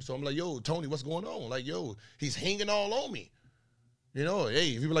his name. So I'm like, yo, Tony, what's going on? Like, yo, he's hanging all on me. You know,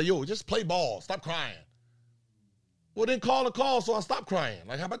 hey, people like, yo, just play ball. Stop crying. Well, then call a call so I stop crying.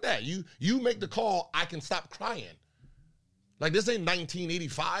 Like, how about that? You make the call, I can stop crying. Like, this ain't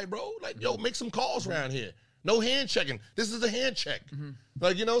 1985, bro. Like, yo, make some calls around here. No hand checking. This is a hand check.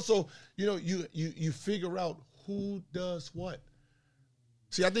 Like, you know, so, you know, you figure out who does what.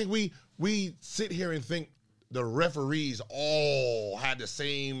 See, I think we sit here and think the referees all had the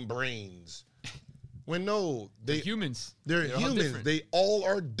same brains. When no, they're humans. They're humans. They all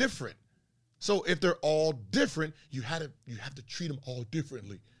are different. So if they're all different, you have to treat them all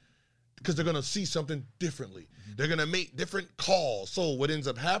differently because they're gonna see something differently. They're gonna make different calls. So what ends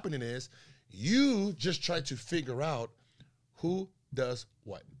up happening is you just try to figure out who does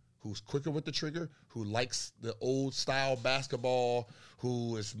what. Who's quicker with the trigger, who likes the old style basketball,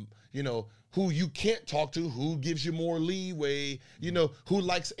 who is, you know, who you can't talk to, who gives you more leeway, you know, who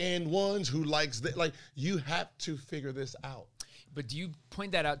likes and ones, who likes that. Like, you have to figure this out. But do you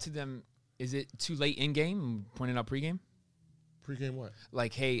point that out to them? Is it too late in game? Point it out pregame? Pregame what?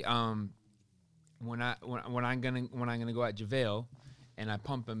 Like, hey, when I'm gonna go at JaVale and I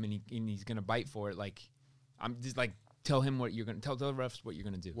pump him and he's gonna bite for it, like, I'm just like, tell him what you're gonna tell the refs what you're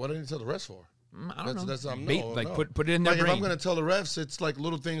gonna do. What do you tell the refs for? I don't know. That's no. Put it in their like brain. If I'm gonna tell the refs, it's like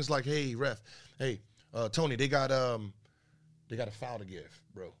little things like, hey ref, hey Tony, they got a foul to give,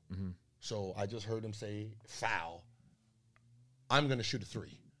 bro. So I just heard them say foul. I'm gonna shoot a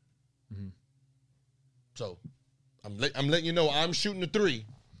 3. So I'm letting you know I'm shooting a 3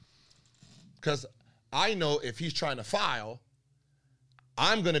 because I know if he's trying to foul,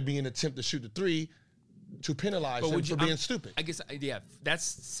 I'm gonna be an attempt to shoot the 3. To penalize him for being stupid. I guess, yeah, that's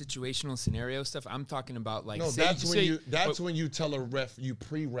situational scenario stuff. I'm talking about, like, no, that's when you tell a ref,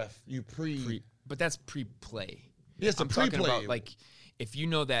 but that's pre-play. Yes, I'm talking about, like, if you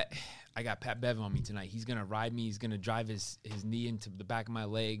know that I got Pat Bev on me tonight, he's gonna ride me, he's gonna drive his knee into the back of my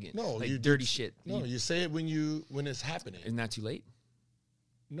leg. No, like dirty shit. No, you say it when it's happening. Isn't that too late?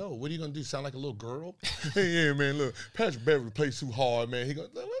 No, what are you gonna do? Sound like a little girl? Hey, yeah, man, look, Patrick Beverly plays too hard, man. He goes,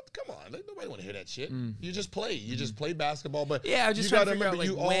 come on, nobody want to hear that shit. You just play. You just play basketball. But yeah, I just trying to figure out,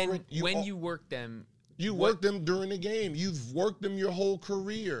 like, when you work them. You work them during the game. You've worked them your whole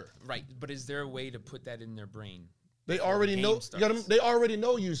career. Right, but is there a way to put that in their brain? They already know. They already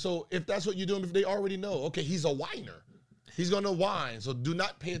know you. So if that's what you're doing, if they already know, okay, he's a whiner. He's gonna whine. So do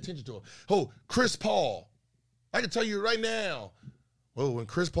not pay attention to him. Oh, Chris Paul, I can tell you right now. Well, when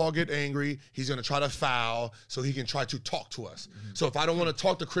Chris Paul get angry, he's going to try to foul so he can try to talk to us. So if I don't want to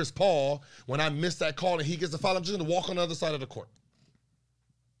talk to Chris Paul, when I miss that call and he gets the foul, I'm just going to walk on the other side of the court.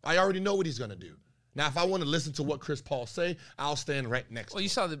 I already know what he's going to do. Now, if I want to listen to what Chris Paul say, I'll stand right next to him. Well, you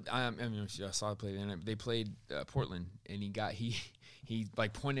saw I saw the play. They played Portland, and he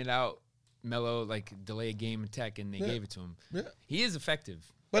like pointed out Melo, like, delay a game attack, and they gave it to him. Yeah. He is effective.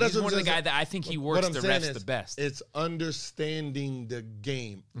 But he's one of the guys that I think he works the refs the best. It's understanding the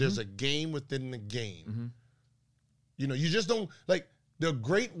game. There's a game within the game. You know, you just don't, like, the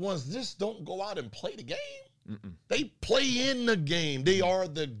great ones just don't go out and play the game. They play in the game. They are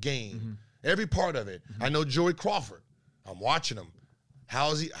the game. Every part of it. I know Joey Crawford. I'm watching him.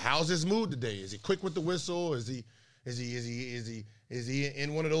 How's his mood today? Is he quick with the whistle? Is he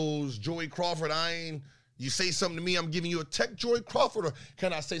in one of those Joey Crawford, you say something to me, I'm giving you a tech, Joey Crawford, or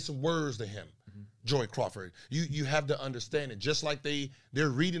can I say some words to him, Joey Crawford? You have to understand it. Just like they're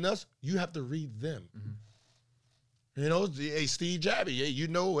reading us, you have to read them. You know, hey, Steve Jabby, hey, you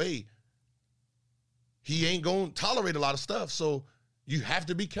know, hey, he ain't going to tolerate a lot of stuff, so you have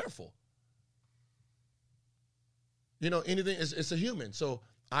to be careful. You know, anything, it's a human. So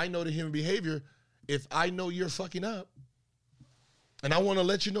I know the human behavior. If I know you're fucking up, and I want to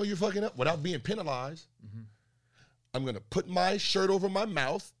let you know you're fucking up without being penalized, I'm going to put my shirt over my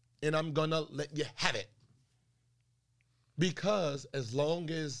mouth and I'm going to let you have it. Because as long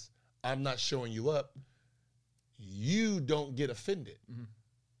as I'm not showing you up, you don't get offended.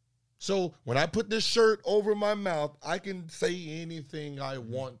 So when I put this shirt over my mouth, I can say anything I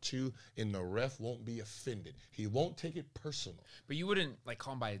want to, and the ref won't be offended. He won't take it personal. But you wouldn't like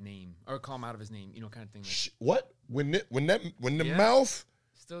call him by his name or call him out of his name, you know, kind of thing. Like, What? When the mouth,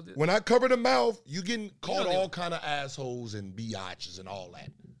 still do. when I cover the mouth, you getting called all kind of assholes and biatches and all that.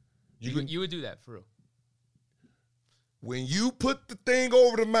 You would do that for real. When you put the thing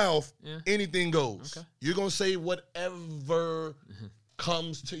over the mouth, anything goes. Okay. You're gonna say whatever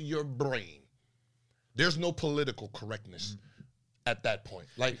comes to your brain. There's no political correctness at that point.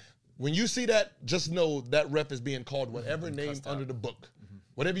 Like when you see that, just know that ref is being called whatever name under the book.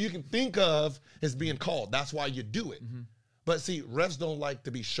 Whatever you can think of is being called. That's why you do it. But see, refs don't like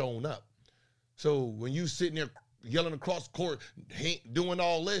to be shown up. So when you sitting there yelling across the court, doing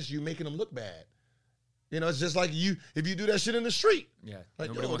all this, you making them look bad. You know, it's just like if you do that shit in the street. Yeah, like,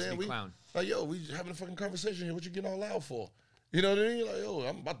 nobody wants to be clown. Like, yo, we having a fucking conversation here. What you getting all loud for? You know what I mean? You're like, yo,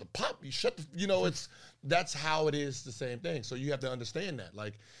 I'm about to pop. You shut the, you know, that's how it is the same thing. So you have to understand that.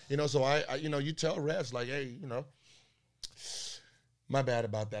 Like, you know, so I you know, you tell refs like, hey, you know, my bad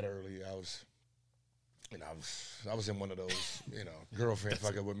about that earlier. I was in one of those, you know, girlfriend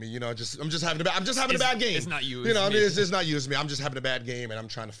fucking with me. You know, I'm just having a bad game. It's not you. You know, it's not you. It's me. I'm just having a bad game, and I'm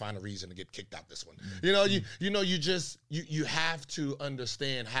trying to find a reason to get kicked out this one. You know, you have to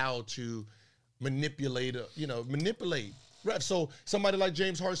understand how to manipulate refs. So somebody like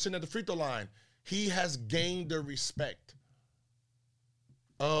James Harden sitting at the free throw line, he has gained the respect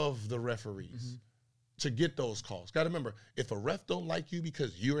of the referees. To get those calls. Got to remember, if a ref don't like you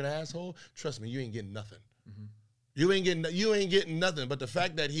because you're an asshole, trust me, you ain't getting nothing. You ain't getting nothing. But the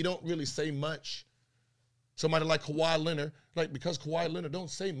fact that he don't really say much, somebody like Kawhi Leonard, like because Kawhi Leonard don't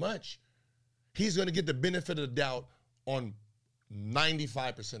say much, he's going to get the benefit of the doubt on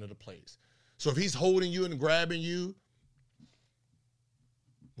 95% of the plays. So if he's holding you and grabbing you,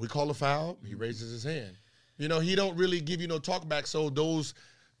 we call a foul, he raises his hand. You know, he don't really give you no talk back. So those,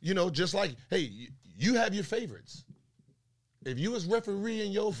 you know, just like, hey, you have your favorites. If you was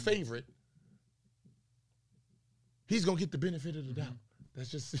refereeing your favorite, he's going to get the benefit of the doubt. That's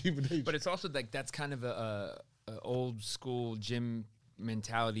just human nature. But it's also like that's kind of a old school gym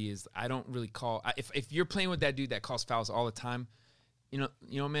mentality is I don't really call – if you're playing with that dude that calls fouls all the time, you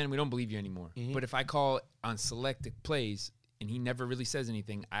know, man, we don't believe you anymore. But if I call on selected plays – and he never really says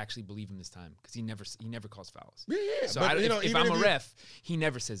anything, I actually believe him this time because he never calls fouls. Yeah. So but, if I'm a ref, he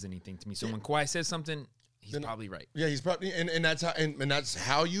never says anything to me. So when Kawhi says something, he's probably right. Yeah, he's probably and that's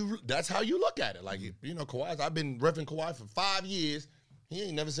how you look at it. Like you know, I've been reffing Kawhi for 5 years. He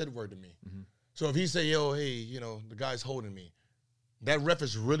ain't never said a word to me. So if he say, yo, hey, you know, the guy's holding me, that ref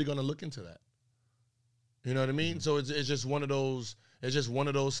is really gonna look into that. You know what I mean? So it's just one of those. It's just one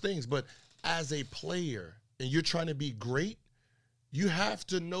of those things. But as a player, and you're trying to be great. You have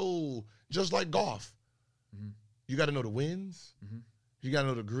to know, just like golf, you got to know the winds. You got to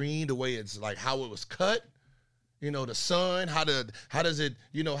know the green, the way it's like how it was cut. You know, the sun, how does it,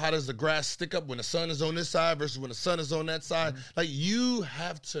 you know, how does the grass stick up when the sun is on this side versus when the sun is on that side? Like you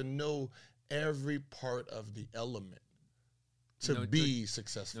have to know every part of the element to be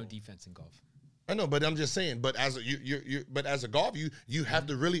successful. No defense in golf. I know, but I'm just saying. But as a golf, you have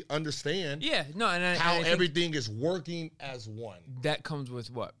to really understand. Yeah, no, how everything is working as one. That comes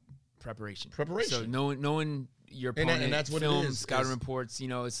with what preparation. So knowing your opponent, and that's what film, it is. Scouting reports. You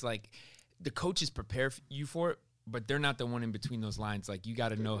know, it's like the coaches prepare you for it, but they're not the one in between those lines. Like you got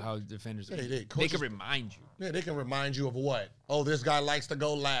to know how defenders. They can remind you. Yeah, they can remind you of what? Oh, this guy likes to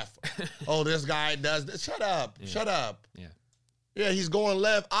go left. Oh, this guy does this. Shut up. Yeah. Shut up. Yeah, he's going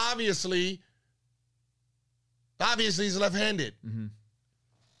left. Obviously, he's left-handed.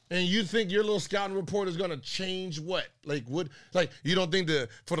 And you think your little scouting report is going to change what? Like, you don't think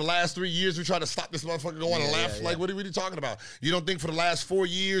for the last 3 years we try to stop this motherfucker going left? Yeah. Like, what are we talking about? You don't think for the last 4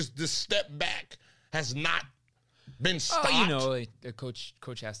 years this step back has not been stopped? Oh, you know, like, the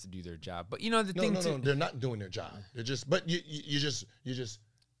coach has to do their job. But, you know, the thing No, they're not doing their job. They're just, but you're just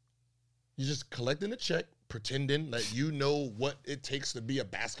collecting a check, pretending that you know what it takes to be a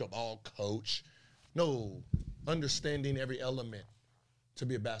basketball coach. No, understanding every element to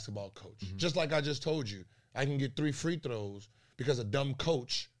be a basketball coach. Just like I just told you, I can get 3 free throws because a dumb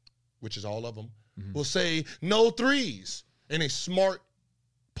coach, which is all of them, will say no threes. And a smart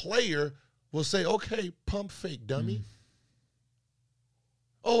player will say, okay, pump fake, dummy.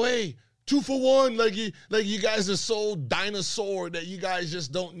 Oh, hey, 2 for 1. Like you guys are so dinosaur that you guys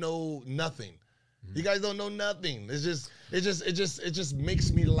just don't know nothing. You guys don't know nothing. It just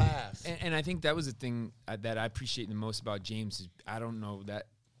makes me laugh. And I think that was the thing that I appreciate the most about James. Is I don't know that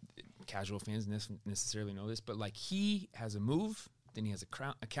casual fans necessarily know this, but like he has a move, then he has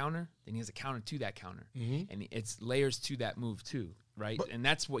a counter, then he has a counter to that counter, and it's layers to that move too, right? And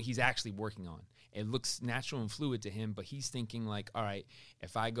that's what he's actually working on. It looks natural and fluid to him, but he's thinking like, all right,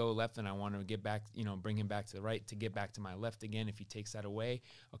 if I go left and I want to get back, bring him back to the right to get back to my left again. If he takes that away,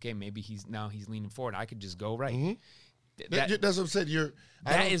 okay, maybe he's leaning forward. I could just go right. That's what I'm saying.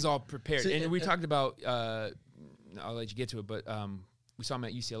 That is all prepared. And we talked about, I'll let you get to it, but we saw him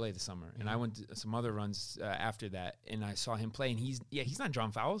at UCLA this summer, and I went to some other runs after that, and I saw him play, and he's not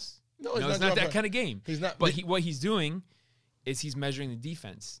drawing fouls. No, it's not that kind of game. He's not. But what he's doing is he's measuring the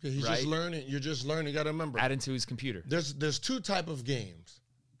defense. Yeah, he's just learning. You're just learning. You got to remember. Add into his computer. There's 2 type of games.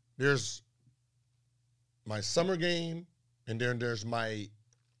 There's my summer game, and then there's my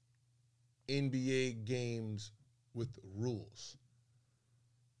NBA games with rules.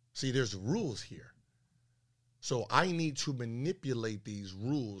 See, there's rules here. So I need to manipulate these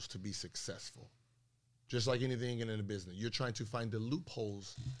rules to be successful. Just like anything in the business. You're trying to find the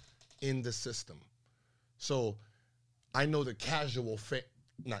loopholes in the system. So I know the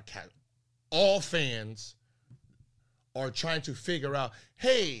all fans are trying to figure out,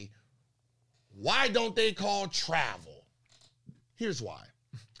 hey, why don't they call travel? Here's why.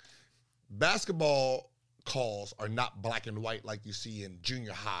 Basketball calls are not black and white like you see in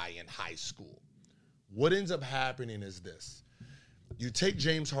junior high and high school. What ends up happening is this. You take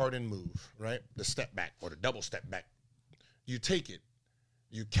James Harden move, right? The step back or the double step back. You take it.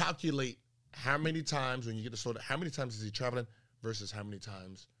 You calculate how many times when you get the slow down, how many times is he traveling versus how many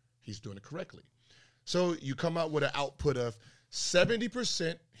times he's doing it correctly. So you come out with an output of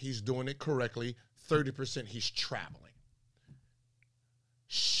 70% he's doing it correctly, 30% he's traveling.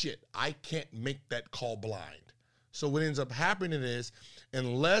 Shit, I can't make that call blind. So what ends up happening is,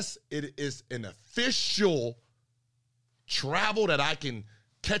 unless it is an official travel that I can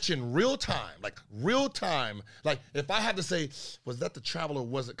catch in real time, like if I had to say, was that the travel or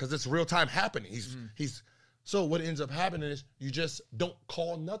was it, because it's real time happening. So what ends up happening is you just don't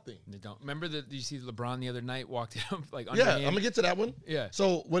call nothing. They don't. Remember that you see LeBron the other night walked up like underhand? Yeah, I'm gonna get to that one. Yeah.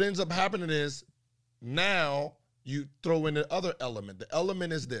 So what ends up happening is now you throw in the other element. The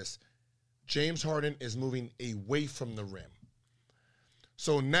element is this. James Harden is moving away from the rim.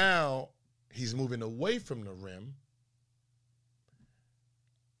 So now he's moving away from the rim.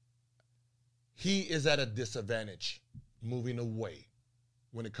 He is at a disadvantage moving away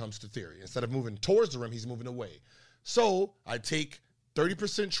when it comes to theory. Instead of moving towards the rim, he's moving away. So I take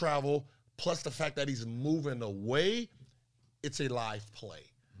 30% travel plus the fact that he's moving away. It's a live play.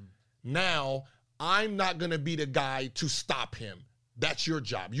 Now, I'm not going to be the guy to stop him. That's your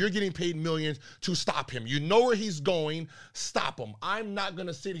job. You're getting paid millions to stop him. You know where he's going. Stop him. I'm not going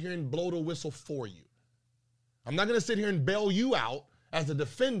to sit here and blow the whistle for you. I'm not going to sit here and bail you out as a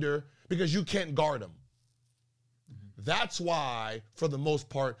defender because you can't guard him. That's why, for the most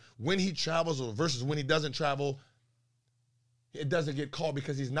part, when he travels versus when he doesn't travel, it doesn't get called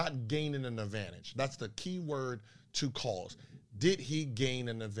because he's not gaining an advantage. That's the key word to calls. Did he gain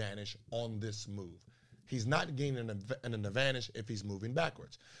an advantage on this move? He's not gaining an advantage if he's moving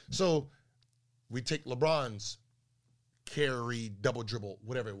backwards. So we take LeBron's carry, double dribble,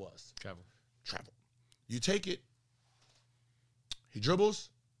 whatever it was. Travel. You take it. He dribbles.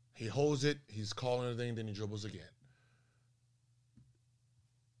 He holds it. He's calling everything. Then he dribbles again.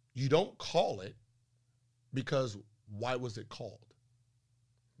 You don't call it because why was it called?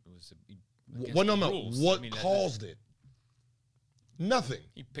 It was What caused it? Nothing.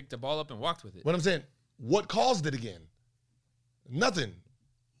 He picked the ball up and walked with it. What I'm saying, what caused it again? Nothing.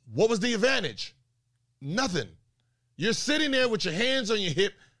 What was the advantage? Nothing. You're sitting there with your hands on your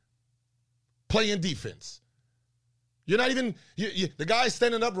hip playing defense. You're not even, the guy's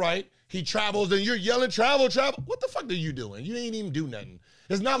standing upright, he travels, and you're yelling, travel. What the fuck are you doing? You ain't even do nothing.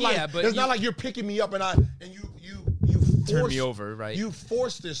 It's not like you're picking me up and you turn me over, right? You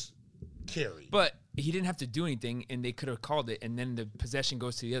force this carry. But he didn't have to do anything, and they could have called it, and then the possession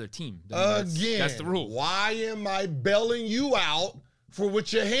goes to the other team. Again, that's the rule. Why am I bailing you out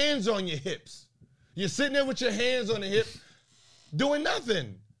with your hands on your hips? You're sitting there with your hands on the hip, doing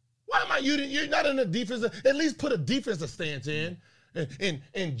nothing. Why am I? You're not in a defense. At least put a defensive stance in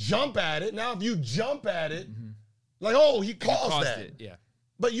and jump at it. Now, if you jump at it, like, oh, he caused that. It, yeah.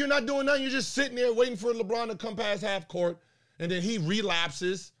 But you're not doing nothing. You're just sitting there waiting for LeBron to come past half court, and then he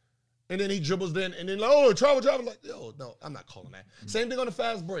relapses. And then he dribbles in, and then, like, oh, travel. Like, yo, no, I'm not calling that. Same thing on the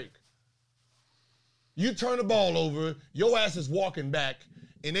fast break. You turn the ball over, your ass is walking back,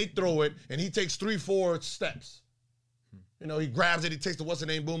 and they throw it, and he takes 3-4 steps. You know, he grabs it, he takes the what's the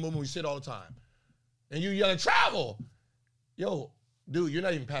name, boom, boom, boom, we sit all the time. And you yelling, travel! Yo, dude, you're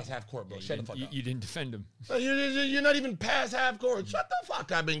not even past half court, bro. Shut the fuck up. You didn't defend him. You're not even past half court. Shut the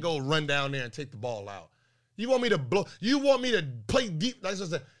fuck up and go run down there and take the ball out. You want me to blow? You want me to play deep? Like I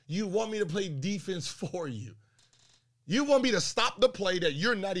said, you want me to play defense for you. You want me to stop the play that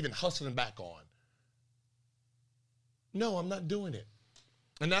you're not even hustling back on. No, I'm not doing it.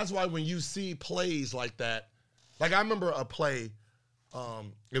 And that's why when you see plays like that, like I remember a play,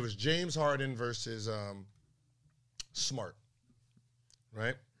 it was James Harden versus Smart,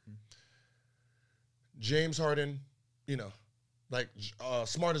 right? James Harden, you know, like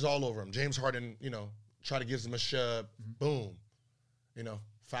Smart is all over him. James Harden, you know, try to give him a shove, boom, you know,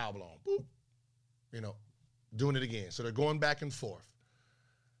 foul blown, boop, you know, doing it again. So they're going back and forth.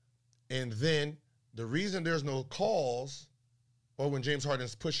 And then the reason there's no calls, or when James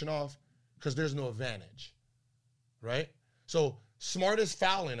Harden's pushing off, because there's no advantage, right? So Smart is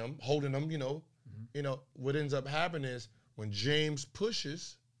fouling him, holding him, you know, what ends up happening is when James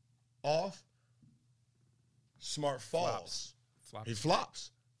pushes off, Smart falls. Flops. He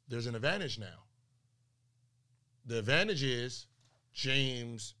flops. There's an advantage now. The advantage is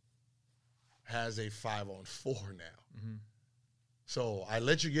James has a 5-on-4 now. So I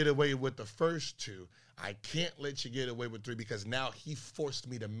let you get away with the first two. I can't let you get away with 3 because now he forced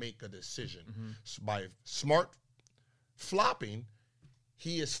me to make a decision. So by Smart flopping,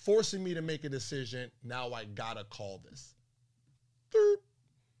 he is forcing me to make a decision. Now I gotta call this.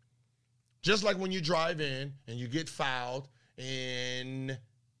 Just like when you drive in and you get fouled and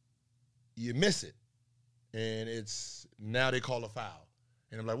you miss it. And it's, now they call a foul.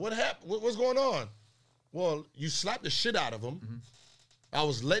 And I'm like, what happened? What's going on? Well, you slapped the shit out of him. I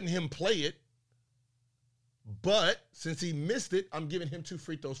was letting him play it. But since he missed it, I'm giving him 2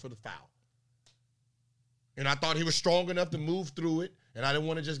 free throws for the foul. And I thought he was strong enough to move through it. And I didn't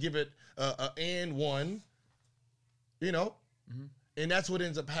want to just give it a and one, you know? And that's what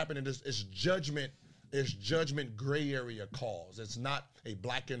ends up happening. It's judgment. It's judgment gray area calls. It's not a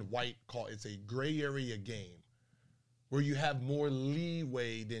black and white call. It's a gray area game where you have more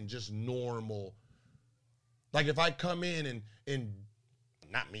leeway than just normal. Like if I come in and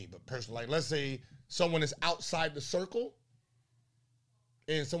not me, but personally, like let's say someone is outside the circle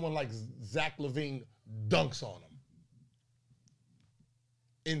and someone like Zach LaVine dunks on him.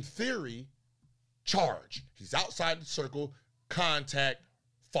 In theory, charge. He's outside the circle, contact,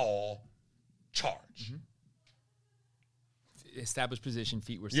 fall, charge. Established position,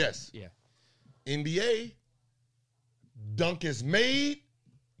 feet were set. Yes. Yeah. NBA, dunk is made,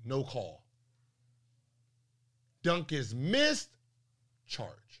 no call. Dunk is missed, charge.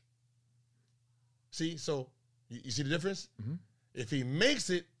 See, so you see the difference? If he makes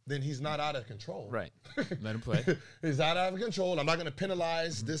it, then he's not out of control. Right. Let him play. He's not out of control. I'm not going to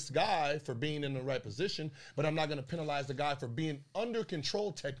penalize this guy for being in the right position, but I'm not going to penalize the guy for being under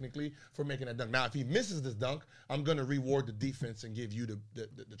control technically for making that dunk. Now, if he misses this dunk, I'm going to reward the defense and give you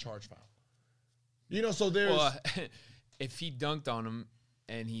the charge foul. You know, so there's... Well, if he dunked on him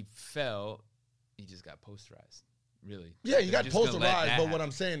and he fell, he just got posterized. Really? Yeah, you got They're just gonna let posterized, that but what happen.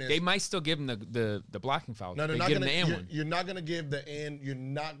 I'm saying is They might still give him the blocking foul. no, they not give him gonna, the and one. you're not gonna give the and you're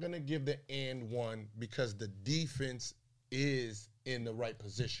not gonna give the and one because the defense is in the right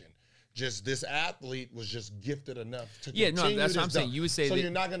position. Just this athlete was just gifted enough to continue that's what I'm this saying. dunk. You would say so that, you're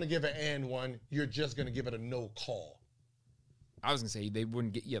not gonna give an and one. You're just gonna give it a no call. I was gonna say they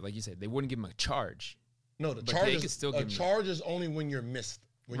wouldn't get like you said, they wouldn't give him a charge. No, the But charge they is could still a give him charge is only when you're missed.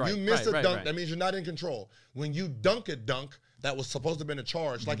 When Right, you miss right, a right, dunk, right. that means you're not in control. When you dunk a dunk that was supposed to have been a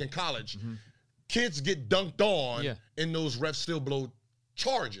charge, like in college, kids get dunked on, and those refs still blow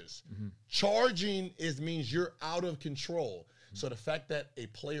charges. Charging means you're out of control. So the fact that a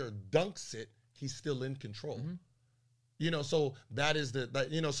player dunks it, he's still in control. You know, so that is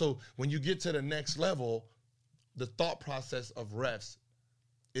so when you get to the next level, the thought process of refs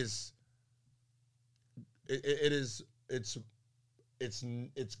is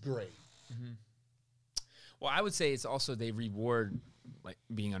it's great. Well, I would say it's also they reward like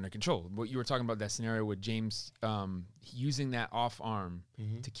being under control. What you were talking about, that scenario with James using that off arm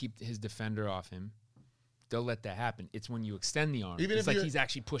to keep his defender off him, they'll let that happen. It's when you extend the arm. Even it's if like he's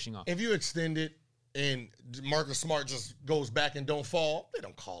actually pushing off. If you extend it and Marcus Smart just goes back and don't fall, they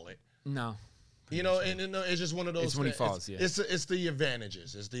don't call it. No. You know, and it's just one of those. It's when he falls, It's the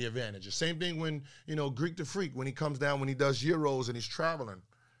advantages. It's the advantages. Same thing when, Greek the Freak, when he comes down, when he does Euros and he's traveling.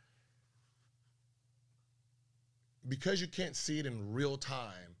 Because you can't see it in real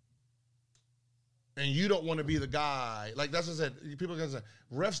time, and you don't want to be the guy. Like that's what I said. People are gonna say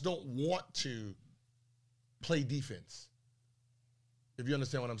refs don't want to play defense. If you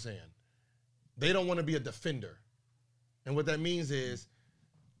understand what I'm saying, they don't want to be a defender, and what that means is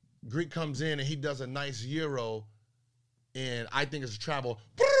Greek comes in and he does a nice Euro, and I think it's a travel.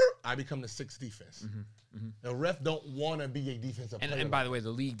 I become the sixth defense. The ref don't want to be a defensive player. And by the way, the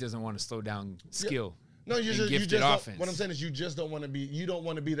league doesn't want to slow down skill. No, you just offense. What I'm saying is you just don't want to be. You don't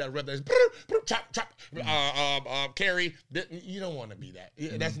want to be that rep that's chop carry. You don't want to be that.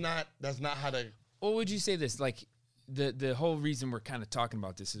 That's not how to. What would you say this like? The whole reason we're kind of talking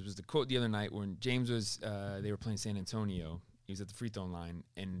about this was the quote the other night when James was they were playing San Antonio. He was at the free throw line,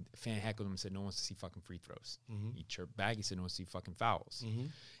 and a fan heckled him and said, "No one wants to see fucking free throws." He chirped back. He said, "No one wants to see fucking fouls."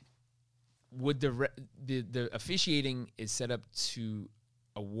 Would the officiating is set up to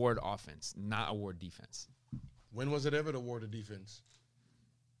award offense, not award defense? When was it ever awarded defense?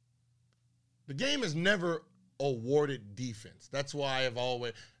 The game is never awarded defense. That's why I've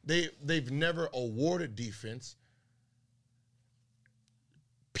always they've never awarded defense.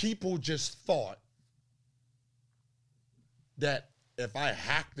 People just thought that if I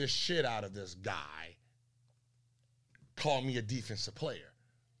hack this shit out of this guy, call me a defensive player.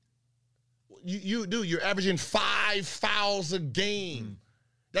 You're averaging 5 fouls a game.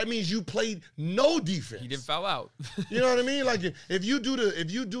 That means you played no defense. He didn't foul out. You know what I mean? Like if you do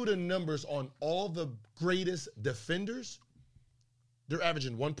the numbers on all the greatest defenders, they're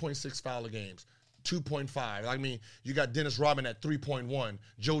averaging 1.6 foul a games. 2.5. I mean, you got Dennis Rodman at 3.1,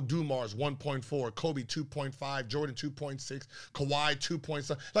 Joe Dumars 1.4, Kobe 2.5, Jordan 2.6, Kawhi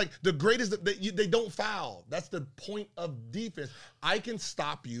 2.7. Like the greatest, they don't foul. That's the point of defense. I can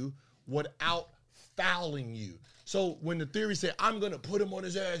stop you without fouling you. So when the theory say I'm gonna put him on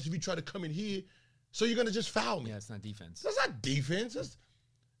his ass if you try to come in here, so you're gonna just foul me. Yeah, it's not defense. That's not defense.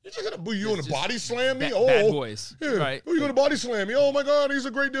 You're just gonna you want to body slam me? Bad boys, yeah. Right? Oh, you're gonna body slam me? Oh my God, he's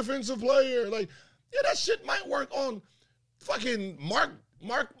a great defensive player. Like. Yeah, that shit might work on fucking Mark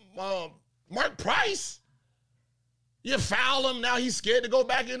Price. You foul him, now he's scared to go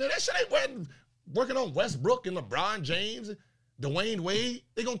back in there. That shit ain't working on Westbrook and LeBron James, Dwayne Wade.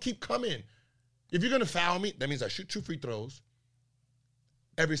 They're going to keep coming. If you're going to foul me, that means I shoot 2 free throws.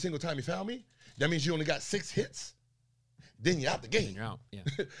 Every single time you foul me, that means you only got 6 hits. Then you're out the game. Then you're out, yeah.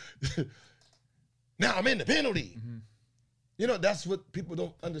 Now I'm in the penalty. You know, that's what people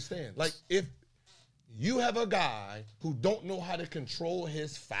don't understand. Like, if you have a guy who don't know how to control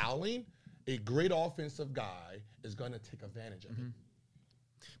his fouling, a great offensive guy is going to take advantage of it.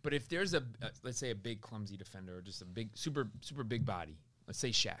 But if there's let's say a big clumsy defender or just a big, super big body, let's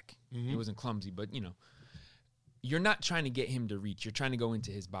say Shaq. He wasn't clumsy, but, you know, you're not trying to get him to reach. You're trying to go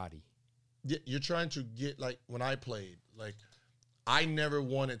into his body. Yeah, you're trying to get, like, when I played, like, I never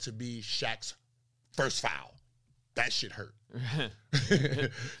wanted to be Shaq's first foul. That shit hurt.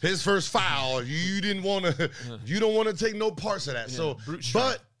 His first foul, you don't want to take no parts of that. Yeah, so,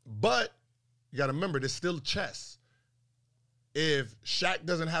 but you got to remember, there's still chess. If Shaq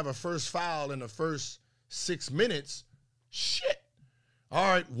doesn't have a first foul in the first 6 minutes, shit. All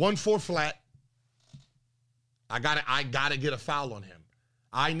right, 1-4 flat. I gotta get a foul on him.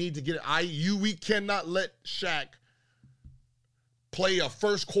 I need to get it. We cannot let Shaq play a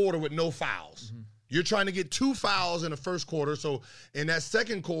first quarter with no fouls. You're trying to get 2 fouls in the first quarter. So in that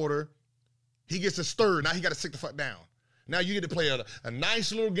second quarter, he gets a stir. Now he got to sit the fuck down. Now you get to play a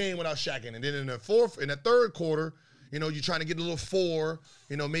nice little game without Shaq in. And then in the third quarter, you know, you're trying to get a little 4,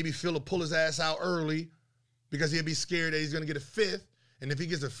 you know, maybe Phil will pull his ass out early because he'll be scared that he's going to get a 5th. And if he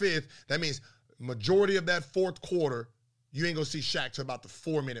gets a 5th, that means majority of that fourth quarter, you ain't going to see Shaq till about the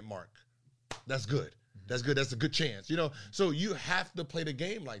 4-minute mark. That's good. That's good. That's a good chance, you know. So you have to play the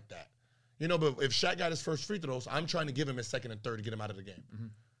game like that. You know, but if Shaq got his first free throws, I'm trying to give him his second and third to get him out of the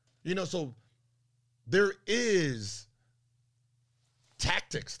game. You know, so there is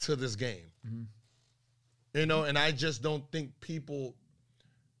tactics to this game. You know, and I just don't think people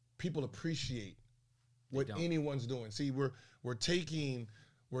appreciate what anyone's doing. See, we're taking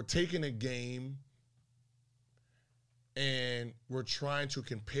a game and we're trying to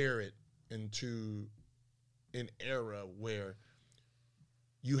compare it into an era where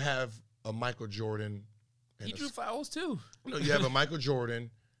you have a Michael Jordan. And he drew fouls too. You know, you have a Michael Jordan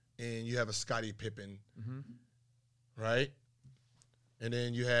and you have a Scottie Pippen, right? And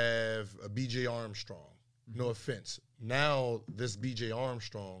then you have a B.J. Armstrong. No offense. Now this B.J.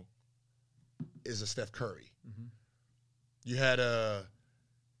 Armstrong is a Steph Curry. You had a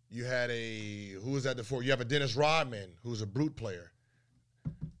who was that before? You have a Dennis Rodman who's a brute player.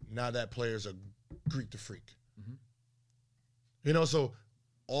 Now that player is a Greek to freak. You know, so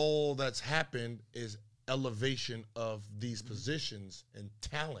all that's happened is elevation of these positions and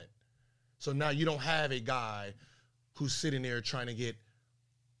talent. So now you don't have a guy who's sitting there trying to get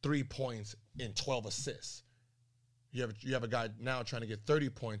 3 points and 12 assists. You have a guy now trying to get 30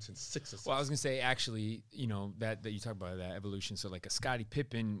 points and 6 assists. Well, I was going to say, actually, that you talk about that evolution. So, like a Scottie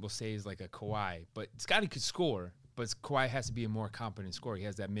Pippen, we'll say, is like a Kawhi. But Scottie could score, but Kawhi has to be a more competent scorer. He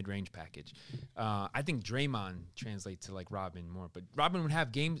has that mid-range package. I think Draymond translates to like Robin more. But Robin would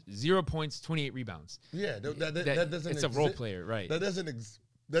have games, 0 points, 28 rebounds. Yeah, that doesn't It's a role player, right? That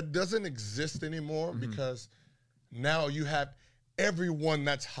doesn't exist anymore because now you have everyone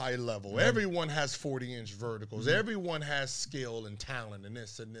that's high level. Everyone has 40-inch verticals. Everyone has skill and talent and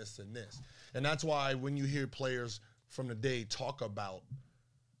this and this and this. And that's why when you hear players from the day talk about,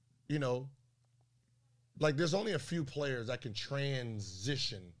 like there's only a few players that can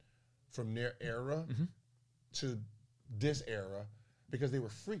transition from their era to this era because they were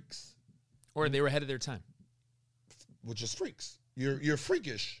freaks. Or they were ahead of their time. Which is freaks. You're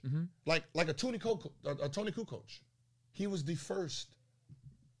freakish. Like a Tony Kukoc. He was the first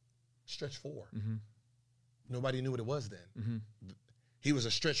stretch four. Nobody knew what it was then. He was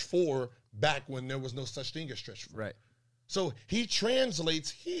a stretch four back when there was no such thing as stretch four. Right. So he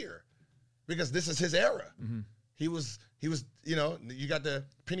translates here because this is his era. He was, you got the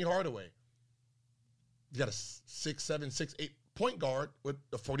Penny Hardaway. You got a 6'7", 6'8" point guard with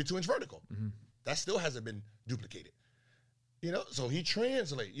a 42-inch vertical. That still hasn't been duplicated. So he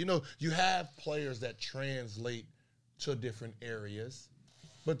translates. You have players that translate to different areas.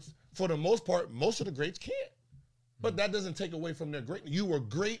 But for the most part, most of the greats can't. But that doesn't take away from their greatness. You were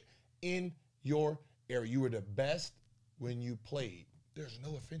great in your area. You were the best when you played. There's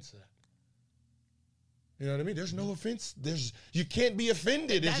no offense to that. You know what I mean? There's no offense. You can't be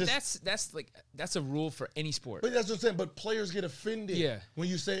offended. That's a rule for any sport. But that's what I'm saying. But players get offended. Yeah. When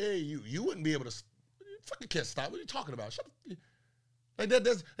you say, hey, you wouldn't be able to fucking can't stop. What are you talking about? Shut up. Like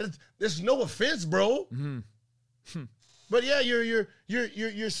that. There's no offense, bro. But yeah, you're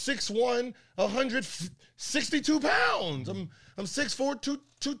 6'1", 162 pounds. I'm 6'4",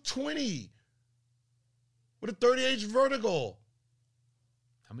 220 with a 30-inch vertical.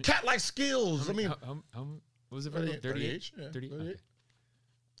 Cat-like skills. How was it? 38? Yeah, 38.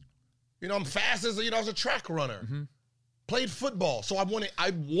 Okay. I'm fast as I was a track runner. Played football, so I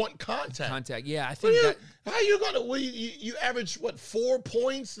want contact. Contact, yeah. I think how you gonna? You average 4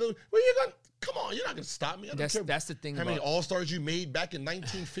 points? Where you gonna? Come on, you're not gonna stop me. That's the thing. How many All-Stars you made back in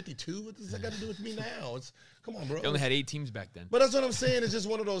 1952? What does that got to do with me now? Come on, bro. They only had 8 teams back then. But that's what I'm saying. It's just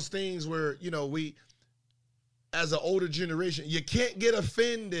one of those things where we, as an older generation, you can't get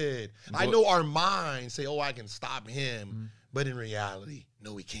offended. I know our minds say, "Oh, I can stop him," but in reality,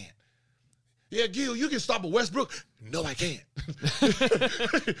 no, we can't. Yeah, Gil, you can stop a Westbrook. No, I can't.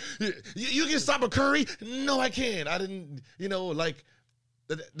 You can stop a Curry. No, I can't. I didn't,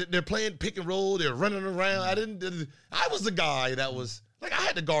 they're playing pick and roll. They're running around. I was the guy that was, like, I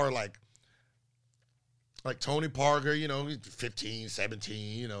had to guard, like Tony Parker, 15,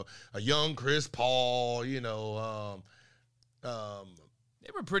 17, a young Chris Paul, They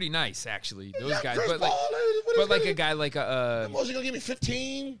were pretty nice, actually, those guys. Chris But Paul, like a guy like a... most you going to give me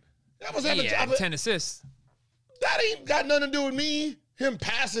 15? That was 10 assists. That ain't got nothing to do with me. Him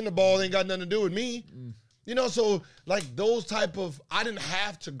passing the ball ain't got nothing to do with me. So like those type of, I didn't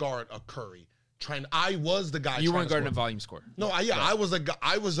have to guard a Curry. I was the guy. You weren't guarding a volume scorer. No, I was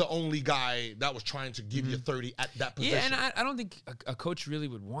the only guy that was trying to give you 30 at that position. Yeah, and I don't think a coach really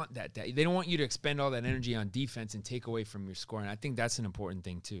would want that. They don't want you to expend all that energy on defense and take away from your scoring. I think that's an important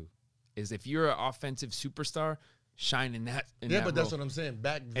thing too. Is if you're an offensive superstar, shine in that. But that's what I'm saying.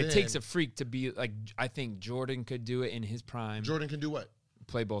 Back then, it takes a freak to be like. I think Jordan could do it in his prime. Jordan can do what?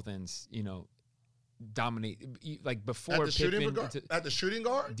 Play both ends. Dominate. Like before at the shooting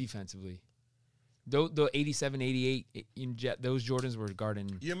guard defensively. The 87, 88, those Jordans were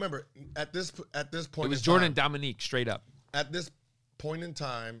guarding. You remember at this point, it was Jordan and Dominique straight up. At this point in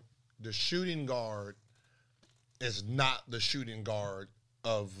time, the shooting guard is not the shooting guard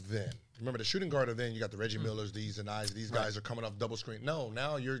of then. Remember, the shooting guard of then, you got the Reggie Millers, these and eyes. These guys are coming off double screen. No,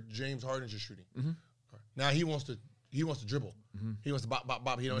 now you're James Harden's your shooting. Now he wants to dribble. He wants to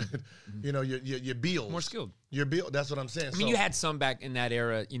bop. He don't. Your Beals. More skilled. Your Beal. That's what I'm saying. I mean, you had some back in that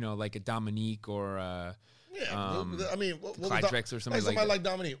era. Like a Dominique or Clyde Drexler or somebody somebody like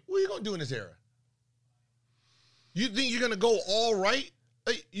Dominique. What are you gonna do in this era? You think you're gonna go all right?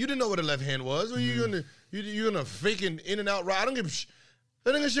 You didn't know what a left hand was. Or you're gonna fake an in and out right? I don't give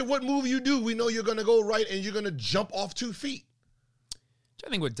a shit what move you do. We know you're gonna go right and you're gonna jump off 2 feet. I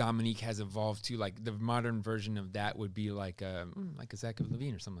think what Dominique has evolved to, like the modern version of that would be like a Zach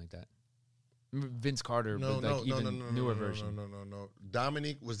LaVine or something like that. Vince Carter, but like even newer version. No.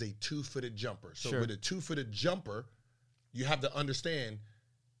 Dominique was a 2-footed jumper. So with a 2-footed jumper, you have to understand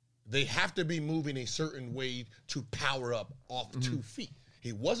they have to be moving a certain way to power up off 2 feet.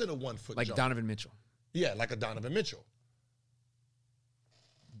 He wasn't a 1-foot like jumper. Donovan Mitchell. Yeah, like a Donovan Mitchell.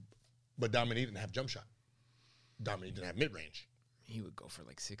 But Dominique didn't have jump shot. Dominique didn't have mid-range. He would go for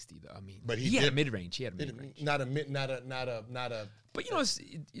like 60 though. I mean, but he had a mid-range. He had a mid-range. Not a. But you know,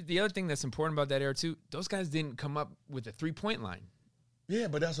 the other thing that's important about that era too, those guys didn't come up with a 3-point line. Yeah,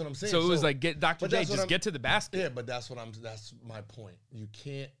 but that's what I'm saying. So it was like Dr. J, just get to the basket. Yeah, but that's my point. You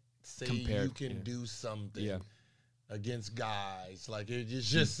can't say you can do something against guys. Like it's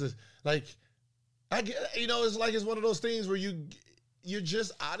just like it's like it's one of those things where you're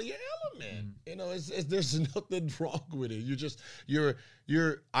just out of your element. You know, there's nothing wrong with it.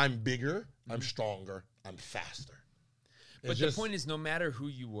 I'm bigger, I'm stronger, I'm faster. But the point is, no matter who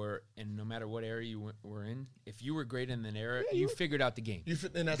you were and no matter what era you were in, if you were great in an era, you figured out the game.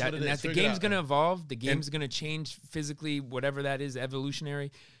 And that's what it is. The game's going to evolve. The game's going to change physically, whatever that is,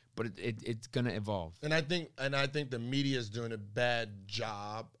 evolutionary. But it's going to evolve. And I think the media is doing a bad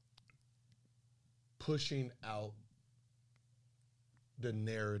job pushing out the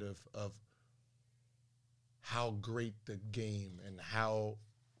narrative of how great the game and how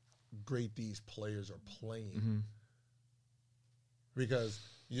great these players are playing. Because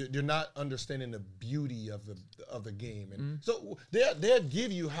you're not understanding the beauty of the game. And so they'll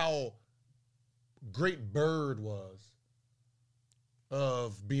give you how great Bird was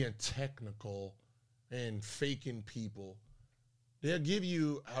of being technical and faking people. They'll give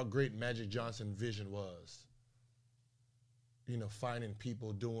you how great Magic Johnson vision was. You know, finding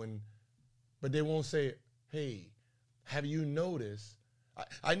people doing, but they won't say, hey, have you noticed?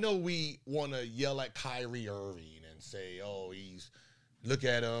 I know we want to yell at Kyrie Irving and say, oh, look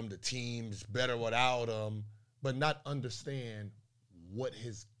at him, the team's better without him, but not understand what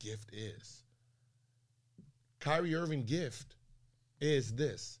his gift is. Kyrie Irving's gift is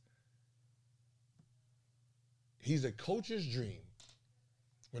this. He's a coach's dream.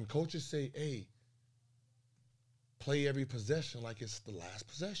 When coaches say, hey, play every possession like it's the last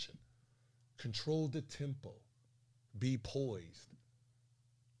possession. Control the tempo. Be poised.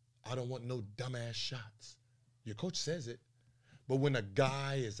 I don't want no dumbass shots. Your coach says it, but when a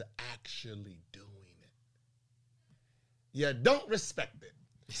guy is actually doing it, you don't respect it.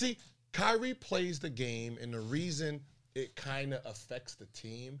 See, Kyrie plays the game, and the reason it kind of affects the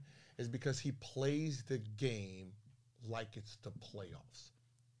team is because he plays the game like it's the playoffs.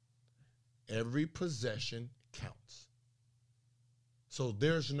 Every possession counts. So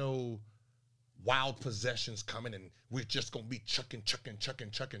there's no wild possessions coming and we're just going to be chucking.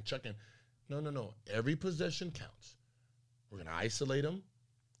 No. Every possession counts. We're going to isolate him.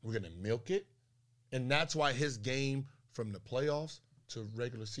 We're going to milk it. And that's why his game from the playoffs to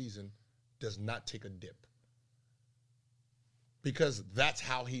regular season does not take a dip. Because that's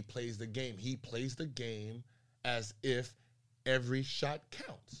how he plays the game. He plays the game as if every shot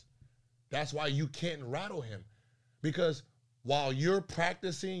counts. That's why you can't rattle him. Because while you're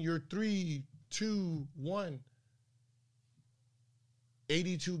practicing your 3, 2, 1,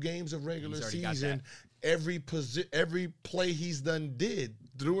 82 games of regular season, every play he's did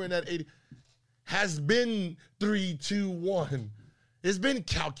during that 80 has been 3, 2, 1. It's been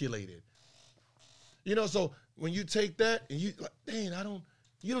calculated. You know, so when you take that and you like, dang,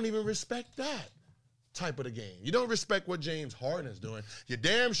 you don't even respect that type of the game. You don't respect what James Harden is doing. You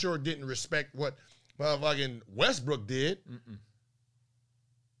damn sure didn't respect what fucking Westbrook did.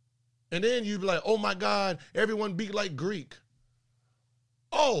 And then you'd be like, oh my God, everyone beat like Greek.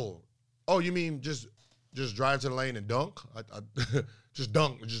 Oh, you mean just drive to the lane and dunk? Just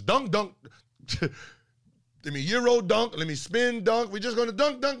dunk. Let me Euro dunk. Let me spin dunk. We're just going to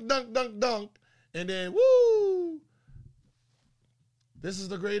dunk. And then, woo. This is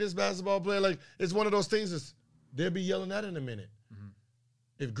the greatest basketball player. Like, it's one of those things they'll be yelling at in a minute.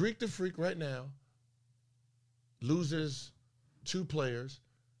 If Greek the Freak right now loses 2 players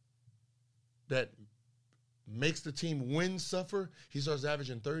that makes the team win suffer, he starts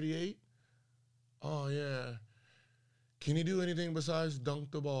averaging 38. Oh, yeah. Can he do anything besides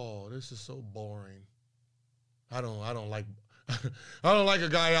dunk the ball? This is so boring. I don't like I don't like a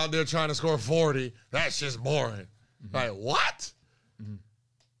guy out there trying to score 40. That's just boring. Like, what?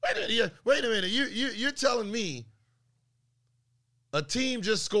 Wait a minute. You're telling me a team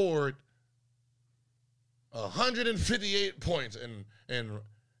just scored 158 points and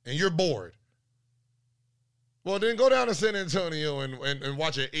you're bored. Well, then go down to San Antonio and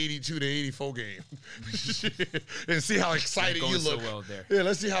watch an 82 to 84 game and see how excited you look. So well there. Yeah,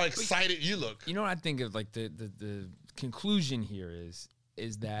 let's see how excited you look. You know what I think of, like, the conclusion here is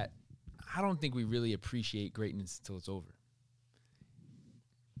that I don't think we really appreciate greatness until it's over.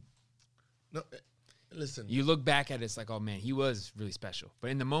 No, listen. You look back at it, it's like, oh man, he was really special.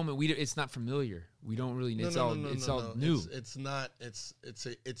 But in the moment, it's not familiar. We don't really. It's all new. It's not.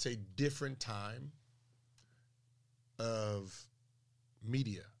 It's a different time of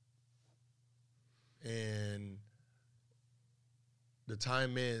media, and the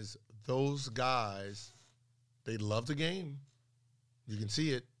time is those guys. They love the game. You can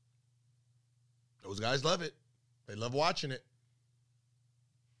see it. Those guys love it. They love watching it.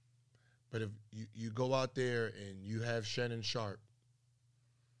 But if you go out there and you have Shannon Sharp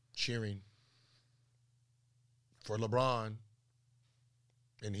cheering for LeBron,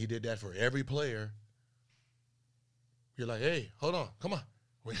 and he did that for every player, you're like, hey, hold on, come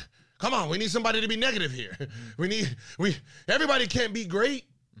on. We need somebody to be negative here. Everybody can't be great.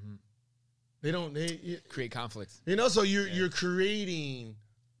 Mm-hmm. They create conflicts. So you're creating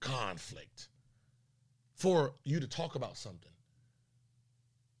conflict for you to talk about something.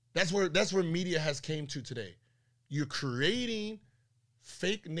 That's where media has came to today. You're creating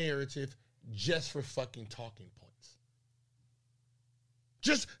fake narrative just for fucking talking points.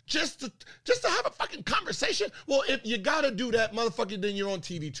 Just to have a fucking conversation. Well, if you gotta do that, motherfucker, then you're on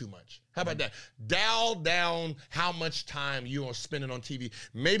TV too much. How about that? Dial down how much time you are spending on TV.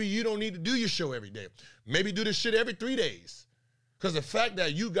 Maybe you don't need to do your show every day. Maybe do this shit every 3 days. Because the fact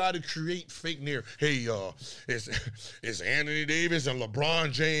that you got to create fake narrative, hey, is Anthony Davis and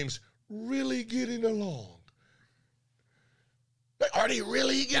LeBron James really getting along? Like, are they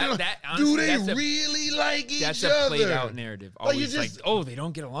really getting along? Do they really like each other? That's a played out narrative. Always like, oh, they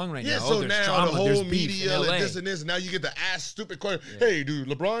don't get along right now. So there's now drama, the whole there's media, beef in LA. this and this, and now you get the ass stupid question. Yeah. Hey, dude,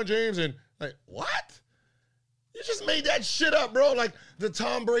 LeBron James and like, what? You just made that shit up, bro. Like the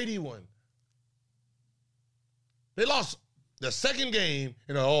Tom Brady one. They lost the second game,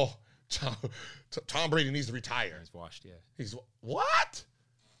 Tom Brady needs to retire. He's washed, yeah. He's what?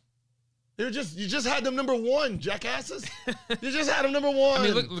 You just had them number one, jackasses. You just had them number one. I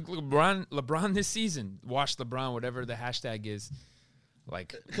mean, look, LeBron this season. Watch LeBron, whatever the hashtag is.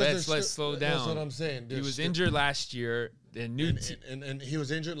 Like, let's slow down. That's what I'm saying. He was injured last year. And he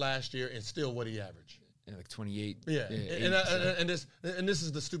was injured last year, and still, what did he average? Like 28. Yeah, and this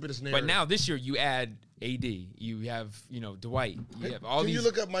is the stupidest narrative. But now this year you add AD, you have Dwight, you have all these. Can you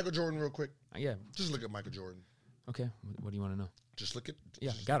look up Michael Jordan real quick? Yeah, just look at Michael Jordan. Okay, what do you want to know? Just look at.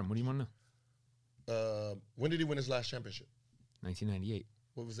 Yeah, I got him. What do you want to know? When did he win his last championship? 1998.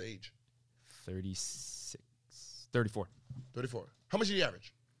 What was the age? 34. 34. How much did he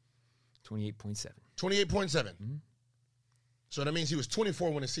average? 28.7. 28.7. Mm-hmm. So that means he was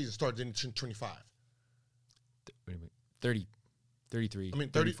 24 when the season started in 25. Wait a minute. 30, 33, I mean,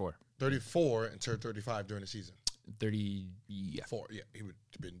 34. 34 and turned 35 during the season. 30, yeah. 4, yeah. He would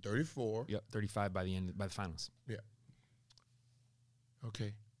have been 34. Yep, 35 by the finals. Yeah.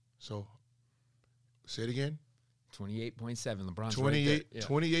 Okay. So, say it again. 28.7. LeBron's 28, right there.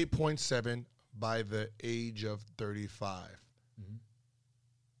 28.7 by the age of 35. Mm-hmm.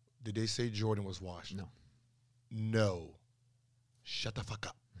 Did they say Jordan was washed? No. Shut the fuck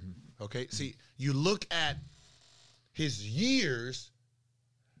up. Mm-hmm. Okay? Mm-hmm. See, you look at his years,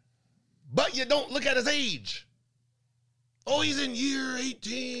 but you don't look at his age. Oh, he's in year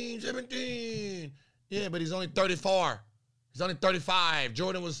 18, 17. Yeah, but he's only 34. He's only 35.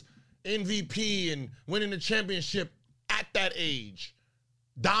 Jordan was MVP and winning the championship at that age,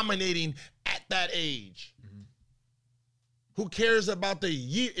 dominating at that age. Mm-hmm. Who cares about the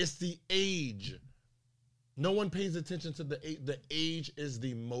year? It's the age. No one pays attention to the age. The age is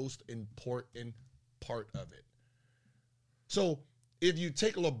the most important part of it. So if you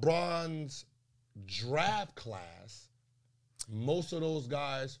take LeBron's draft class, most of those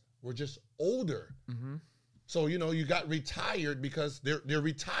guys were just older. Mm-hmm. So, you got retired because they're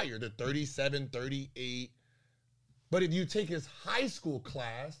retired. They're 37, 38. But if you take his high school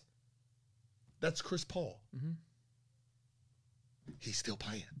class, that's Chris Paul. Mm-hmm. He's still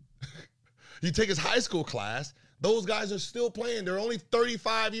playing. You take his high school class, those guys are still playing. They're only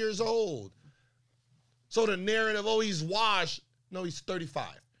 35 years old. So the narrative, he's washed. No, he's 35.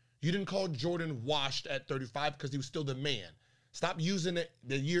 You didn't call Jordan washed at 35 because he was still the man. Stop using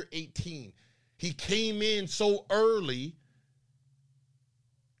the year 18. He came in so early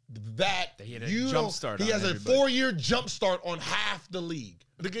that he had a jump start. He has a 4-year jump start on half the league.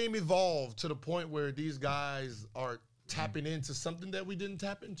 The game evolved to the point where these guys are tapping into something that we didn't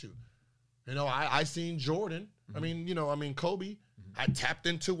tap into. You know, I seen Jordan. I mean, Kobe. I tapped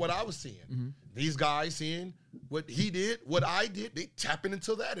into what I was seeing. These guys seeing what he did, what I did. They tapping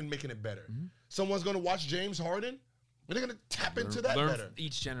into that and making it better. Someone's going to watch James Harden, and they're going to tap into that better.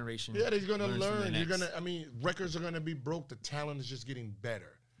 Each generation. Yeah, they're going to learn. You're going to, records are going to be broke. The talent is just getting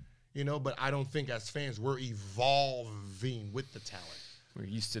better. You know, but I don't think as fans we're evolving with the talent. We're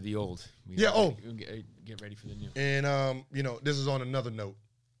used to the old. We get ready for the new. And, this is on another note.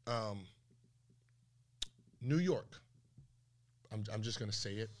 New York. I'm just gonna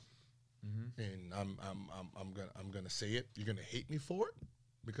say it, and I'm gonna say it. You're gonna hate me for it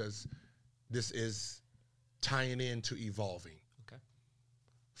because this is tying into evolving. Okay.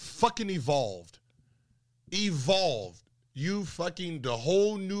 Fucking evolved. You fucking the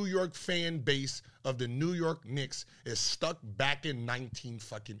whole New York fan base of the New York Knicks is stuck back in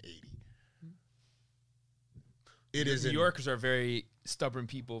 1980. It is. New Yorkers are very stubborn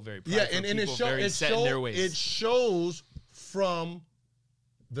people, very prideful and people, very set in their ways. It shows from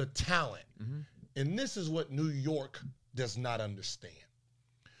the talent. And this is what New York does not understand.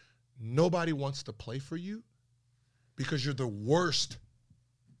 Nobody wants to play for you because you're the worst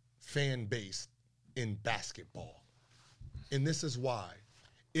fan base in basketball. And this is why.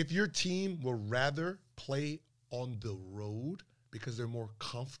 If your team would rather play on the road because they're more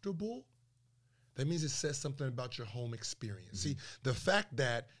comfortable, that means it says something about your home experience. See, the fact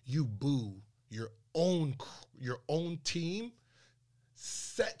that you boo your own team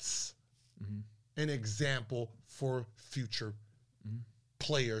sets an example for future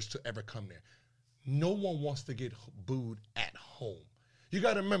players to ever come there. No one wants to get booed at home. You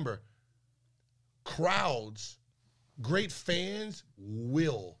got to remember, crowds, great fans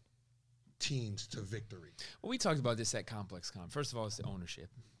will teams to victory. Well, we talked about this at Complex Con. First of all, it's the ownership.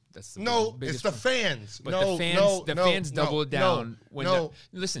 That's the it's the fans. But the fans double down when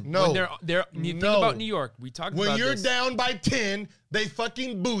think about New York. We talked about when you're this. down by 10, they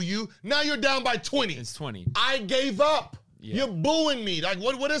fucking boo you. Now you're down by 20. It's 20. I gave up. Yeah. You're booing me. Like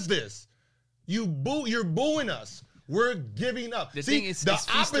what is this? You're booing us. We're giving up. The thing is, it's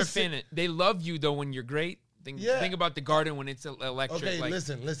feast or famine. They love you though when you're great. Think about the Garden when it's electric. Okay, like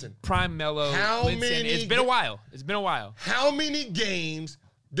listen. Prime Mellow. It's been a while. How many games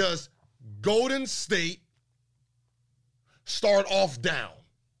does Golden State start off down?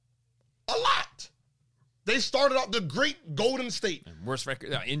 A lot. They started off the great Golden State. And worst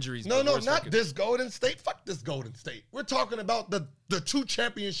record, injuries. No, not this Golden State. Fuck this Golden State. We're talking about the two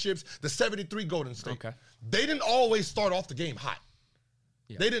championships, the 73 Golden State. Okay. They didn't always start off the game hot.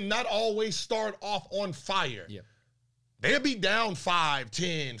 Yeah. They did not always start off on fire. Yeah. They'd be down 5,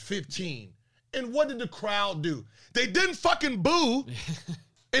 10, 15. And what did the crowd do? They didn't fucking boo.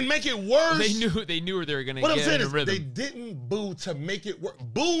 And make it worse. They knew they were going to get in a rhythm. They didn't boo to make it worse.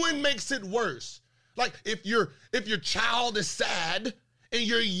 Booing makes it worse. Like if your child is sad and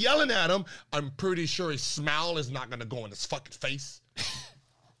you're yelling at him, I'm pretty sure his smile is not going to go in his fucking face.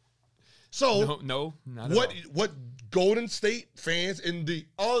 So no, not at all. What Golden State fans and the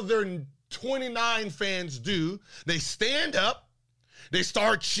other 29 fans do, they stand up. They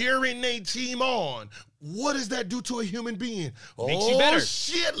start cheering their team on. What does that do to a human being? Makes you better.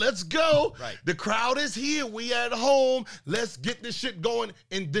 Shit, let's go. Right. The crowd is here. We at home. Let's get this shit going.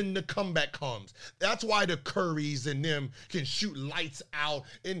 And then the comeback comes. That's why the Currys and them can shoot lights out.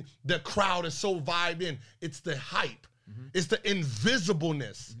 And the crowd is so vibed in. It's the hype. It's the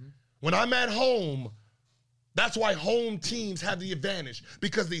invisibleness. When I'm at home, that's why home teams have the advantage.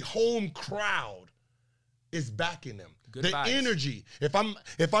 Because the home crowd is backing them. Good the vibes. Energy.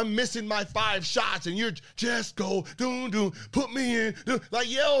 If I'm missing my 5 shots and you're just go doom put me in like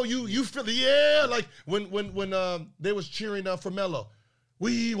yo you feel like when they was cheering for Melo,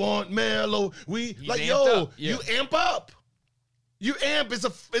 we want Melo, you amp up. You amp. It's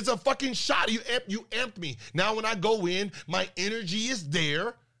a fucking shot. You amped me. Now when I go in, my energy is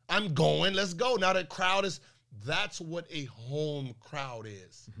there. I'm going. Let's go. Now that crowd is. That's what a home crowd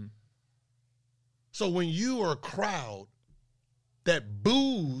is. So when you are a crowd that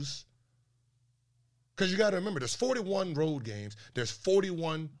boos, because you got to remember, there's 41 road games, there's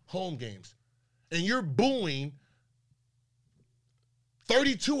 41 home games, and you're booing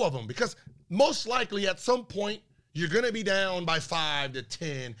 32 of them because most likely at some point you're going to be down by 5 to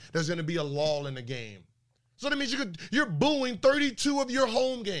 10. There's going to be a lull in the game. So that means you're booing 32 of your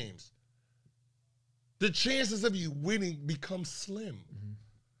home games. The chances of you winning become slim.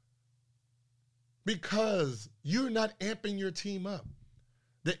 Because you're not amping your team up.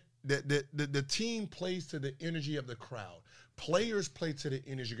 The team plays to the energy of the crowd. Players play to the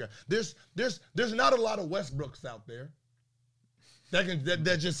energy of the crowd. There's not a lot of Westbrooks out there.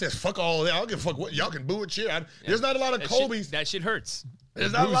 that just says fuck all that. I don't give a fuck what y'all can boo and cheer. There's not a lot of Kobe's. That shit hurts.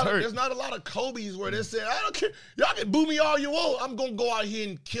 There's not a lot of Kobe's where they say, I don't care. Y'all can boo me all you want. I'm gonna go out here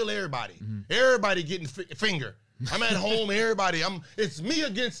and kill everybody. Everybody getting finger. I'm at home. Everybody. It's me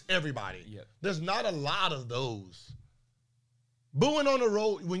against everybody. Yep. There's not a lot of those. Booing on the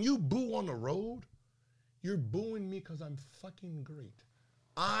road. When you boo on the road, you're booing me because I'm fucking great.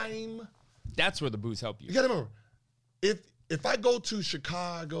 That's where the boos help you. You gotta remember, if I go to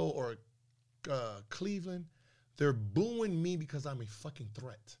Chicago or Cleveland, they're booing me because I'm a fucking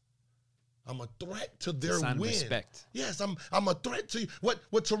threat. I'm a threat to their sign win. Of respect. Yes, I'm a threat to you.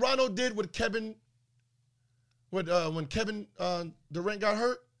 What Toronto did with Kevin, when Kevin Durant got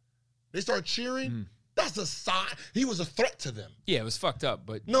hurt, they started cheering. That's a sign. He was a threat to them. Yeah, it was fucked up,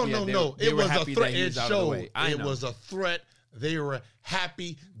 but no. It was a threat. It showed it was a threat. They were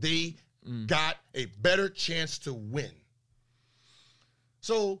happy. They got a better chance to win.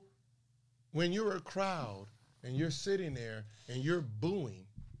 So when you're a crowd and you're sitting there and you're booing,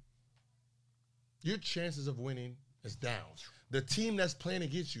 your chances of winning is down. The team that's playing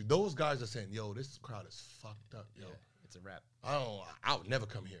against you, those guys are saying, yo, this crowd is fucked up, yo. Yeah, it's a wrap. I would never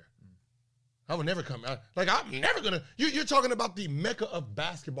come here. I would never come. I'm never going to. You're talking about the mecca of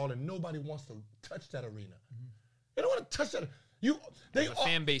basketball and nobody wants to touch that arena. They don't want to touch that. As a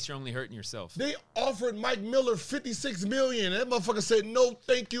fan base, you're only hurting yourself. They offered Mike Miller $56 million. That motherfucker said, no,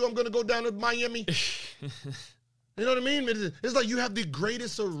 thank you. I'm going to go down to Miami. You know what I mean? It's like you have the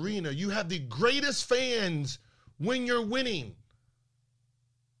greatest arena. You have the greatest fans when you're winning.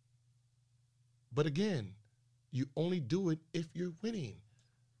 But again, you only do it if you're winning.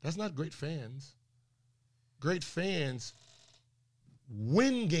 That's not great fans. Great fans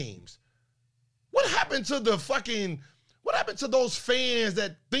win games. What happened to those fans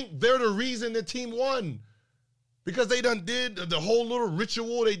that think they're the reason the team won? Because they done did the whole little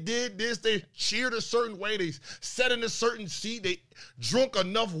ritual. They did this. They cheered a certain way. They sat in a certain seat. They drunk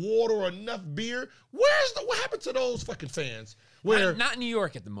enough water or enough beer. What happened to those fucking fans? Not in New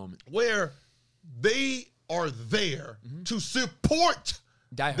York at the moment. Where they are there to support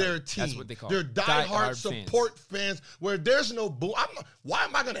their team. That's what they call They're it. diehard support fans. Where there's no boo. Why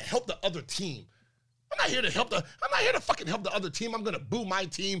am I going to help the other team? I'm not here to fucking help the other team. I'm gonna boo my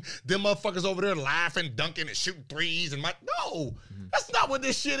team. Them motherfuckers over there laughing, dunking, and shooting threes. No, that's not what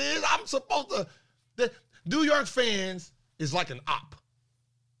this shit is. I'm supposed to. The New York fans is like an op.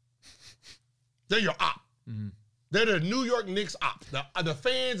 They're your op. They're the New York Knicks op. The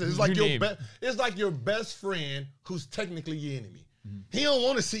fans is like it's like your best friend who's technically your enemy. He don't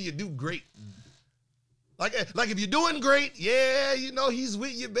want to see you do great. Like if you're doing great, yeah, you know, he's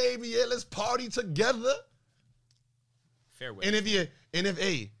with you, baby. Yeah, let's party together. Fair way. And if you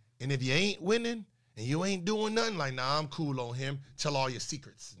ain't winning and you ain't doing nothing, like, nah, I'm cool on him. Tell all your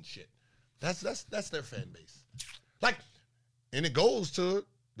secrets and shit. That's their fan base. Like, and it goes to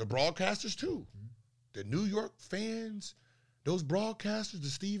the broadcasters too. The New York fans, those broadcasters, the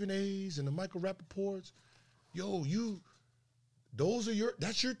Stephen A's and the Michael Rappaports,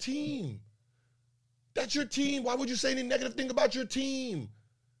 that's your team. That's your team. Why would you say any negative thing about your team?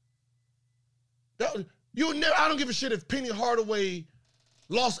 I don't give a shit if Penny Hardaway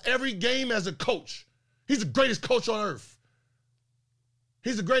lost every game as a coach. He's the greatest coach on earth.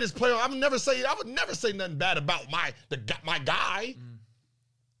 He's the greatest player. I would never say nothing bad about my guy.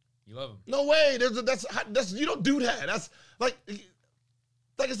 You love him. No way. That's you don't do that. That's like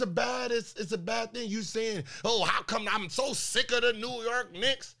it's a bad thing. You saying, oh, how come I'm so sick of the New York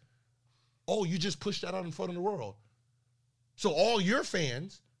Knicks? Oh, you just pushed that out in front of the world. So all your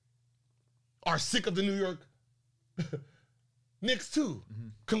fans are sick of the New York Knicks too.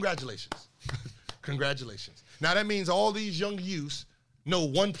 Congratulations. Congratulations. Now that means all these young youths know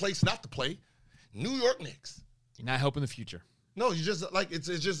one place not to play, New York Knicks. You're not helping the future. No, you just like it's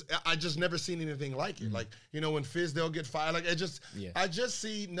just I just never seen anything like it. Like, you know, when Fizdale get fired, like I just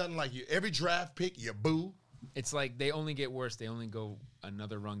see nothing like you. Every draft pick, you boo. It's like they only get worse. They only go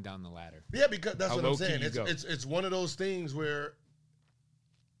another rung down the ladder. Yeah, because that's what I'm saying. It's one of those things where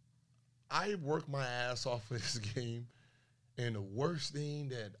I work my ass off for this game, and the worst thing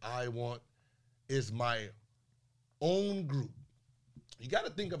that I want is my own group. You got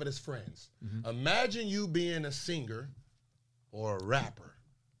to think of it as friends. Imagine you being a singer or a rapper,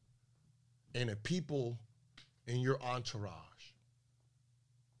 and the people in your entourage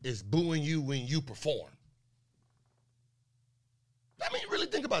is booing you when you perform. I mean, really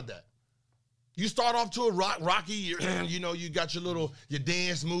think about that. You start off to a rocky, you know, you got your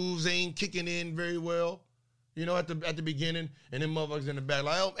dance moves ain't kicking in very well, you know, at the beginning, and then motherfuckers in the back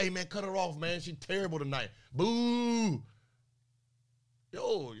like, oh, hey man, cut her off, man, she terrible tonight. Boo.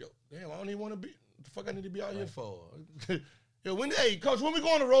 yo, damn, I don't even want to be. What the fuck I need to be out here for? Yo, hey, coach, when we go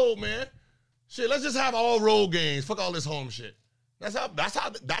on the road, man? Shit, let's just have all road games. Fuck all this home shit. That's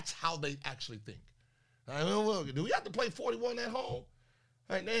how they actually think. Do we have to play 41 at home?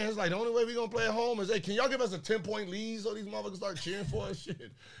 Like, man, it's like the only way we gonna play at home is, hey, can y'all give us a 10-point lead so these motherfuckers start cheering for us?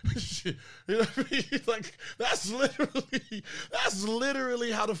 Shit. You know what I mean? Like, that's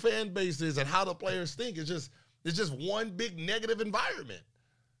literally how the fan base is and how the players think. It's just one big negative environment.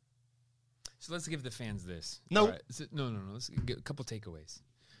 So let's give the fans this. No. Right. No. Let's get a couple takeaways.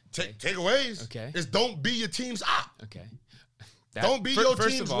 Okay. Takeaways? Okay. Is don't be your team's op. Okay. Don't be your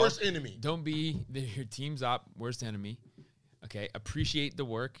team's worst enemy. Don't be your team's worst enemy. Okay. Appreciate the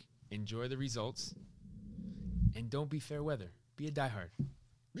work. Enjoy the results. And don't be fair weather. Be a diehard.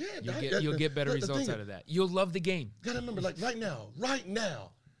 Yeah, you'll get better results out of that. You'll love the game. You gotta remember, like right now.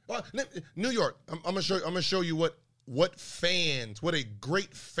 New York. I'm gonna show you what a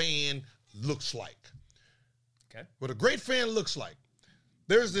great fan looks like. Okay. What a great fan looks like.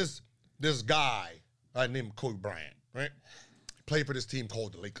 There's this guy named Kobe Bryant, right? Played for this team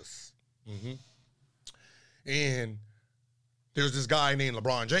called the Lakers. Mm-hmm. And there's this guy named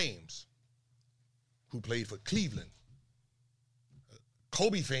LeBron James who played for Cleveland.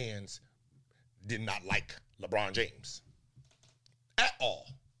 Kobe fans did not like LeBron James at all.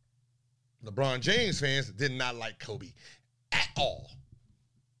 LeBron James fans did not like Kobe at all.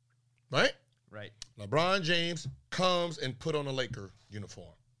 Right? Right. LeBron James comes and put on a Laker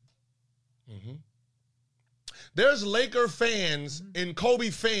uniform. Mm-hmm. There's Laker fans and Kobe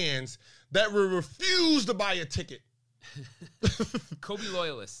fans that will refuse to buy a ticket. Kobe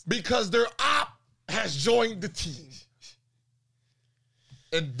loyalists. Because their op has joined the team.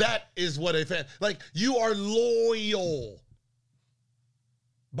 And that is what a fan, like, you are loyal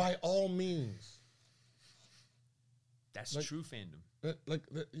by all means. That's true fandom.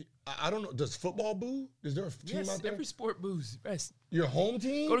 I don't know. Does football boo? Is there a team out there? Every sport boos. Best. Your home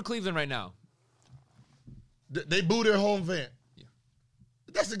team? Go to Cleveland right now. They boo their home fan. Yeah.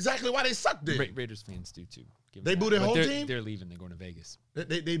 That's exactly why they suck there. Raiders fans do too. They boo their home team? They're leaving. They're going to Vegas.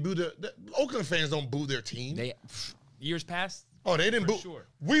 They boo the Oakland fans don't boo their team. Years past. Oh, they didn't boo. Sure.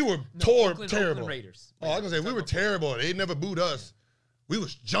 We were terrible. Oakland Raiders. Oh, I was gonna say we were terrible. They never booed us. We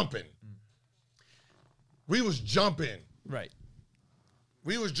was jumping. We was jumping. Right.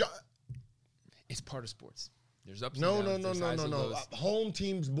 We was It's part of sports. There's ups No. and downs. No. Home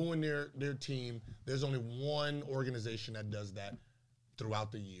teams booing their team. There's only one organization that does that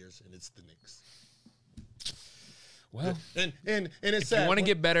throughout the years, and it's the Knicks. Well, and it's if sad. You want to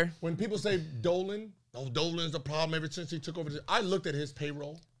get better. When people say Dolan, Dolan's the problem ever since he took over. I looked at his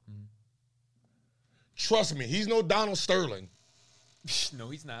payroll. Mm-hmm. Trust me, he's no Donald Sterling. No,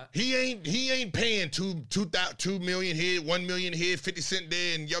 he's not. He ain't paying $2 million here, $1 million here, 50 cents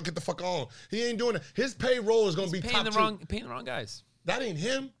there, and y'all get the fuck on. He ain't doing it. His payroll is gonna be paying top paying the wrong guys. That ain't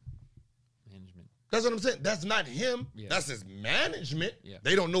him. Management. That's what I'm saying. That's not him. Yeah. That's his management. Yeah.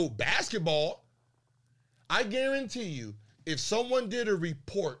 They don't know basketball. I guarantee you, if someone did a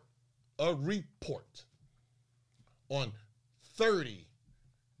report on 30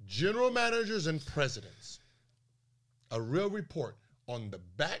 general managers and presidents, a real report on the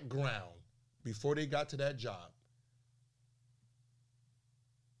background before they got to that job,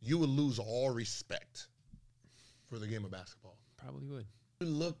 you would lose all respect for the game of basketball. Probably would. You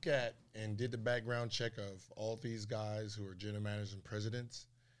look at and did the background check of all these guys who are general managers and presidents,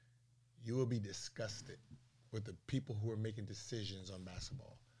 you will be disgusted with the people who are making decisions on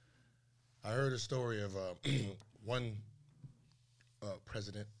basketball. I heard a story of one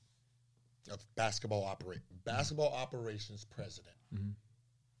president of basketball operations president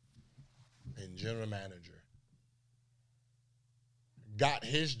and general manager got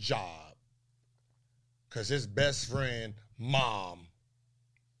his job because his best friend mom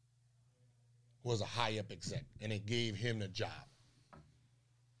was a high up exec and it gave him the job.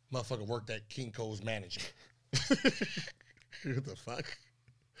 Motherfucker worked at Kinko's management. What the fuck?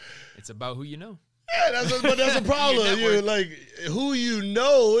 It's about who you know. Yeah, that's a problem. You're like, who you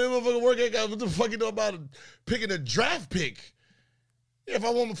know? Motherfucker work at, what the fuck you know about picking a draft pick? Yeah, if I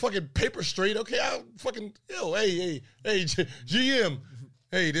want my fucking paper straight, okay, I'll fucking, hey, GM,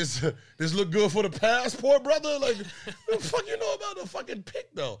 hey, this look good for the passport, brother? Like, what the fuck you know about the fucking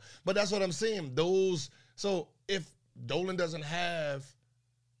pick, though? But that's what I'm saying. So if Dolan doesn't have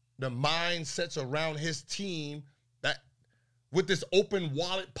the mindsets around his team that with this open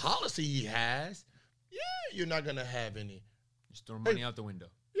wallet policy he has, you're not gonna have any. Just throw money out the window.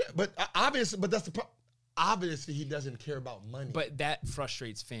 Yeah, but that's the problem. Obviously, he doesn't care about money. But that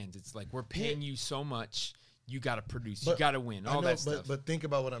frustrates fans. It's like, we're paying you so much. You got to produce. You got to win. All that stuff. But think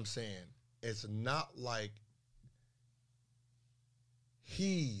about what I'm saying. It's not like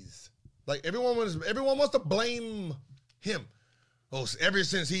everyone wants to blame him. Oh, ever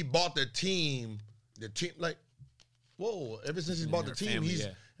since he bought the team like, whoa! Ever since he's bought the team,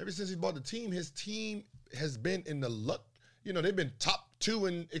 ever since he bought the team, his team has been in the luck. You know, they've been top 2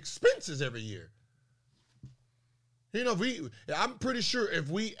 in expenses every year. You know, I'm pretty sure if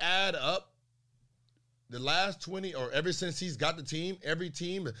we add up the last 20, or ever since he's got the team, every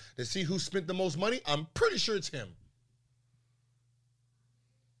team, to see who spent the most money, I'm pretty sure it's him.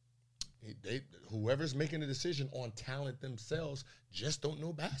 Whoever's making the decision on talent themselves just don't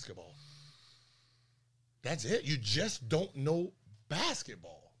know basketball. That's it. You just don't know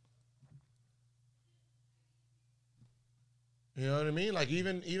basketball. You know what I mean? Like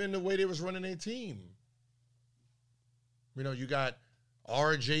even the way they was running their team. You know, you got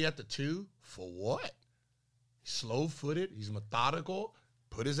RJ at the 2 for what? Slow-footed. He's methodical.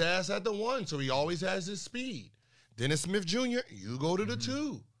 Put his ass at the 1 so he always has his speed. Dennis Smith Jr., you go to the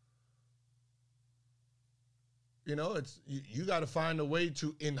 2. You know, you got to find a way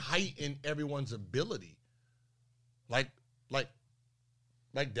to heighten everyone's ability. Like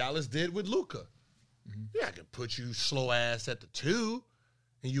Dallas did with Luka. Yeah, I can put you slow ass at the 2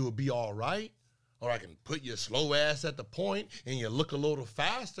 and you will be all right. Or I can put your slow ass at the point and you look a little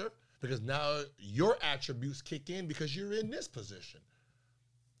faster because now your attributes kick in because you're in this position.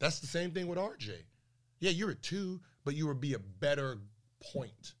 That's the same thing with RJ. Yeah, you're a 2, but you will be a better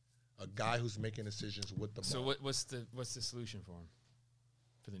point. A guy who's making decisions with the ball. So what's the solution for him,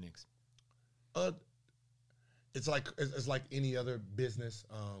 for the Knicks? It's like any other business.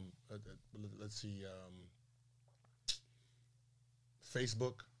 Let's see,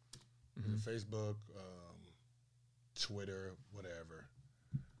 Facebook, Twitter, whatever.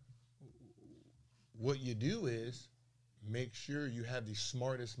 What you do is make sure you have the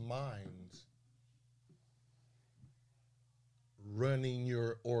smartest minds running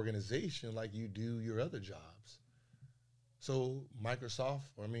your organization like you do your other jobs. So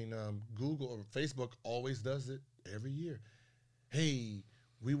Google or Facebook always does it every year. Hey,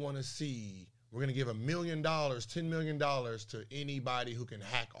 we're going to give $1 million, $10 million to anybody who can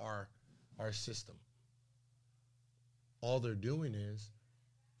hack our system. All they're doing is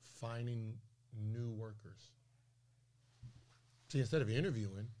finding new workers. See, instead of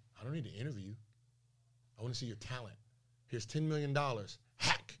interviewing, I don't need to interview. I want to see your talent. Here's $10 million.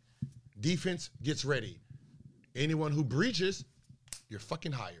 Hack. Defense gets ready. Anyone who breaches, you're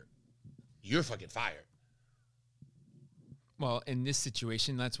fucking hired. You're fucking fired. Well, in this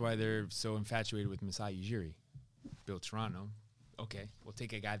situation, that's why they're so infatuated with Masai Ujiri. Built Toronto. Okay, we'll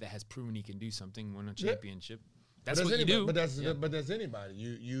take a guy that has proven he can do something, win a championship. That's what you do. But that's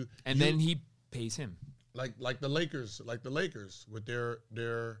anybody. Then he pays him. Like the Lakers with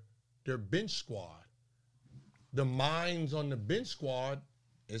their bench squad. The minds on the bench squad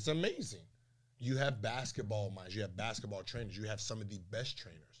is amazing. You have basketball minds. You have basketball trainers. You have some of the best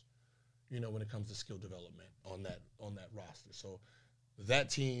trainers, when it comes to skill development on that roster. So that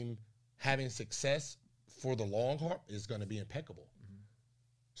team having success for the long haul is going to be impeccable. Mm-hmm.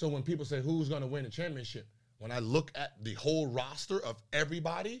 So when people say who's going to win a championship, when I look at the whole roster of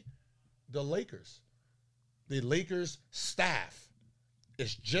everybody, the Lakers staff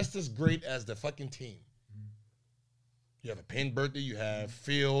is just as great as the fucking team. You have a Penn Birthday, you have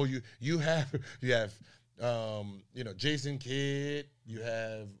Phil, you have Jason Kidd, you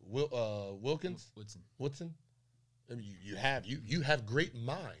have Wilkins, Woodson. I mean, you have great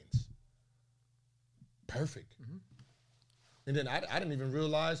minds. Perfect. Mm-hmm. And then I didn't even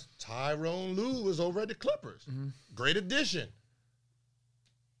realize Tyronn Lue was over at the Clippers. Mm-hmm. Great addition.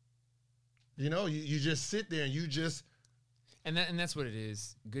 You just sit there and you just. And that's what it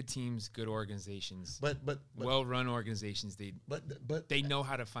is. Good teams, good organizations. But well-run organizations. They know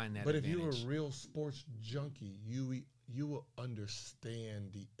how to find that. But advantage. If you're a real sports junkie, you will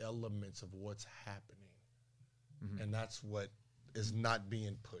understand the elements of what's happening, mm-hmm. and that's what is not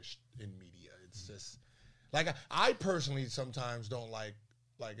being pushed in media. It's just like I personally sometimes don't like.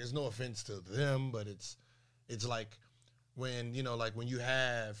 There's no offense to them, but it's like when when you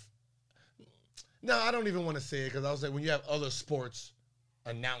have. No, I don't even want to say it because I was like, when you have other sports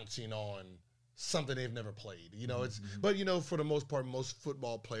announcing on something they've never played, it's. Mm-hmm. But for the most part, most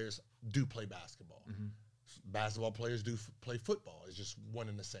football players do play basketball. Mm-hmm. Basketball players do play football. It's just one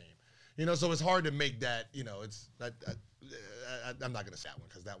and the same. So it's hard to make that. It's that. I'm not gonna say that one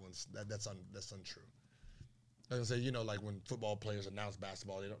because that's untrue. I was gonna say like when football players announce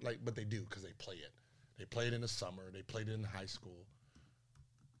basketball, they don't but they do because they play it. They play it in the summer. They played it in high school.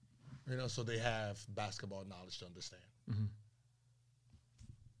 You know, so they have basketball knowledge to understand. Mm-hmm.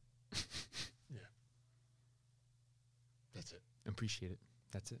 Yeah. That's it. Appreciate it.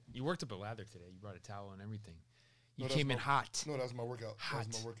 That's it. You worked up a lather today. You brought a towel and everything. You No, came in hot. No, that was my workout. Hot. That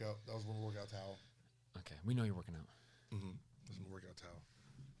was my workout. That was my workout towel. Okay, we know you're working out. Mm-hmm. That's my workout towel.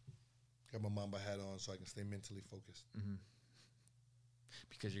 Got my Mamba hat on so I can stay mentally focused. Mm-hmm.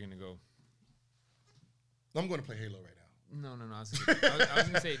 Because you're going to go. I'm going to play Halo right now. No. I was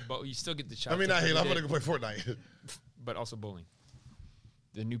going to say, but you still get the shot. I mean, not Halo. I'm going to go play Fortnite. But also bowling.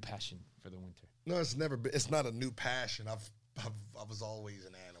 The new passion for the winter. No, it's never been. It's not a new passion. I was always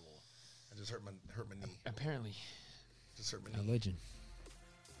an animal. I just hurt my knee. Apparently. Just hurt my A knee. legend.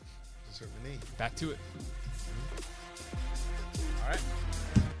 Just hurt my knee. Back to it.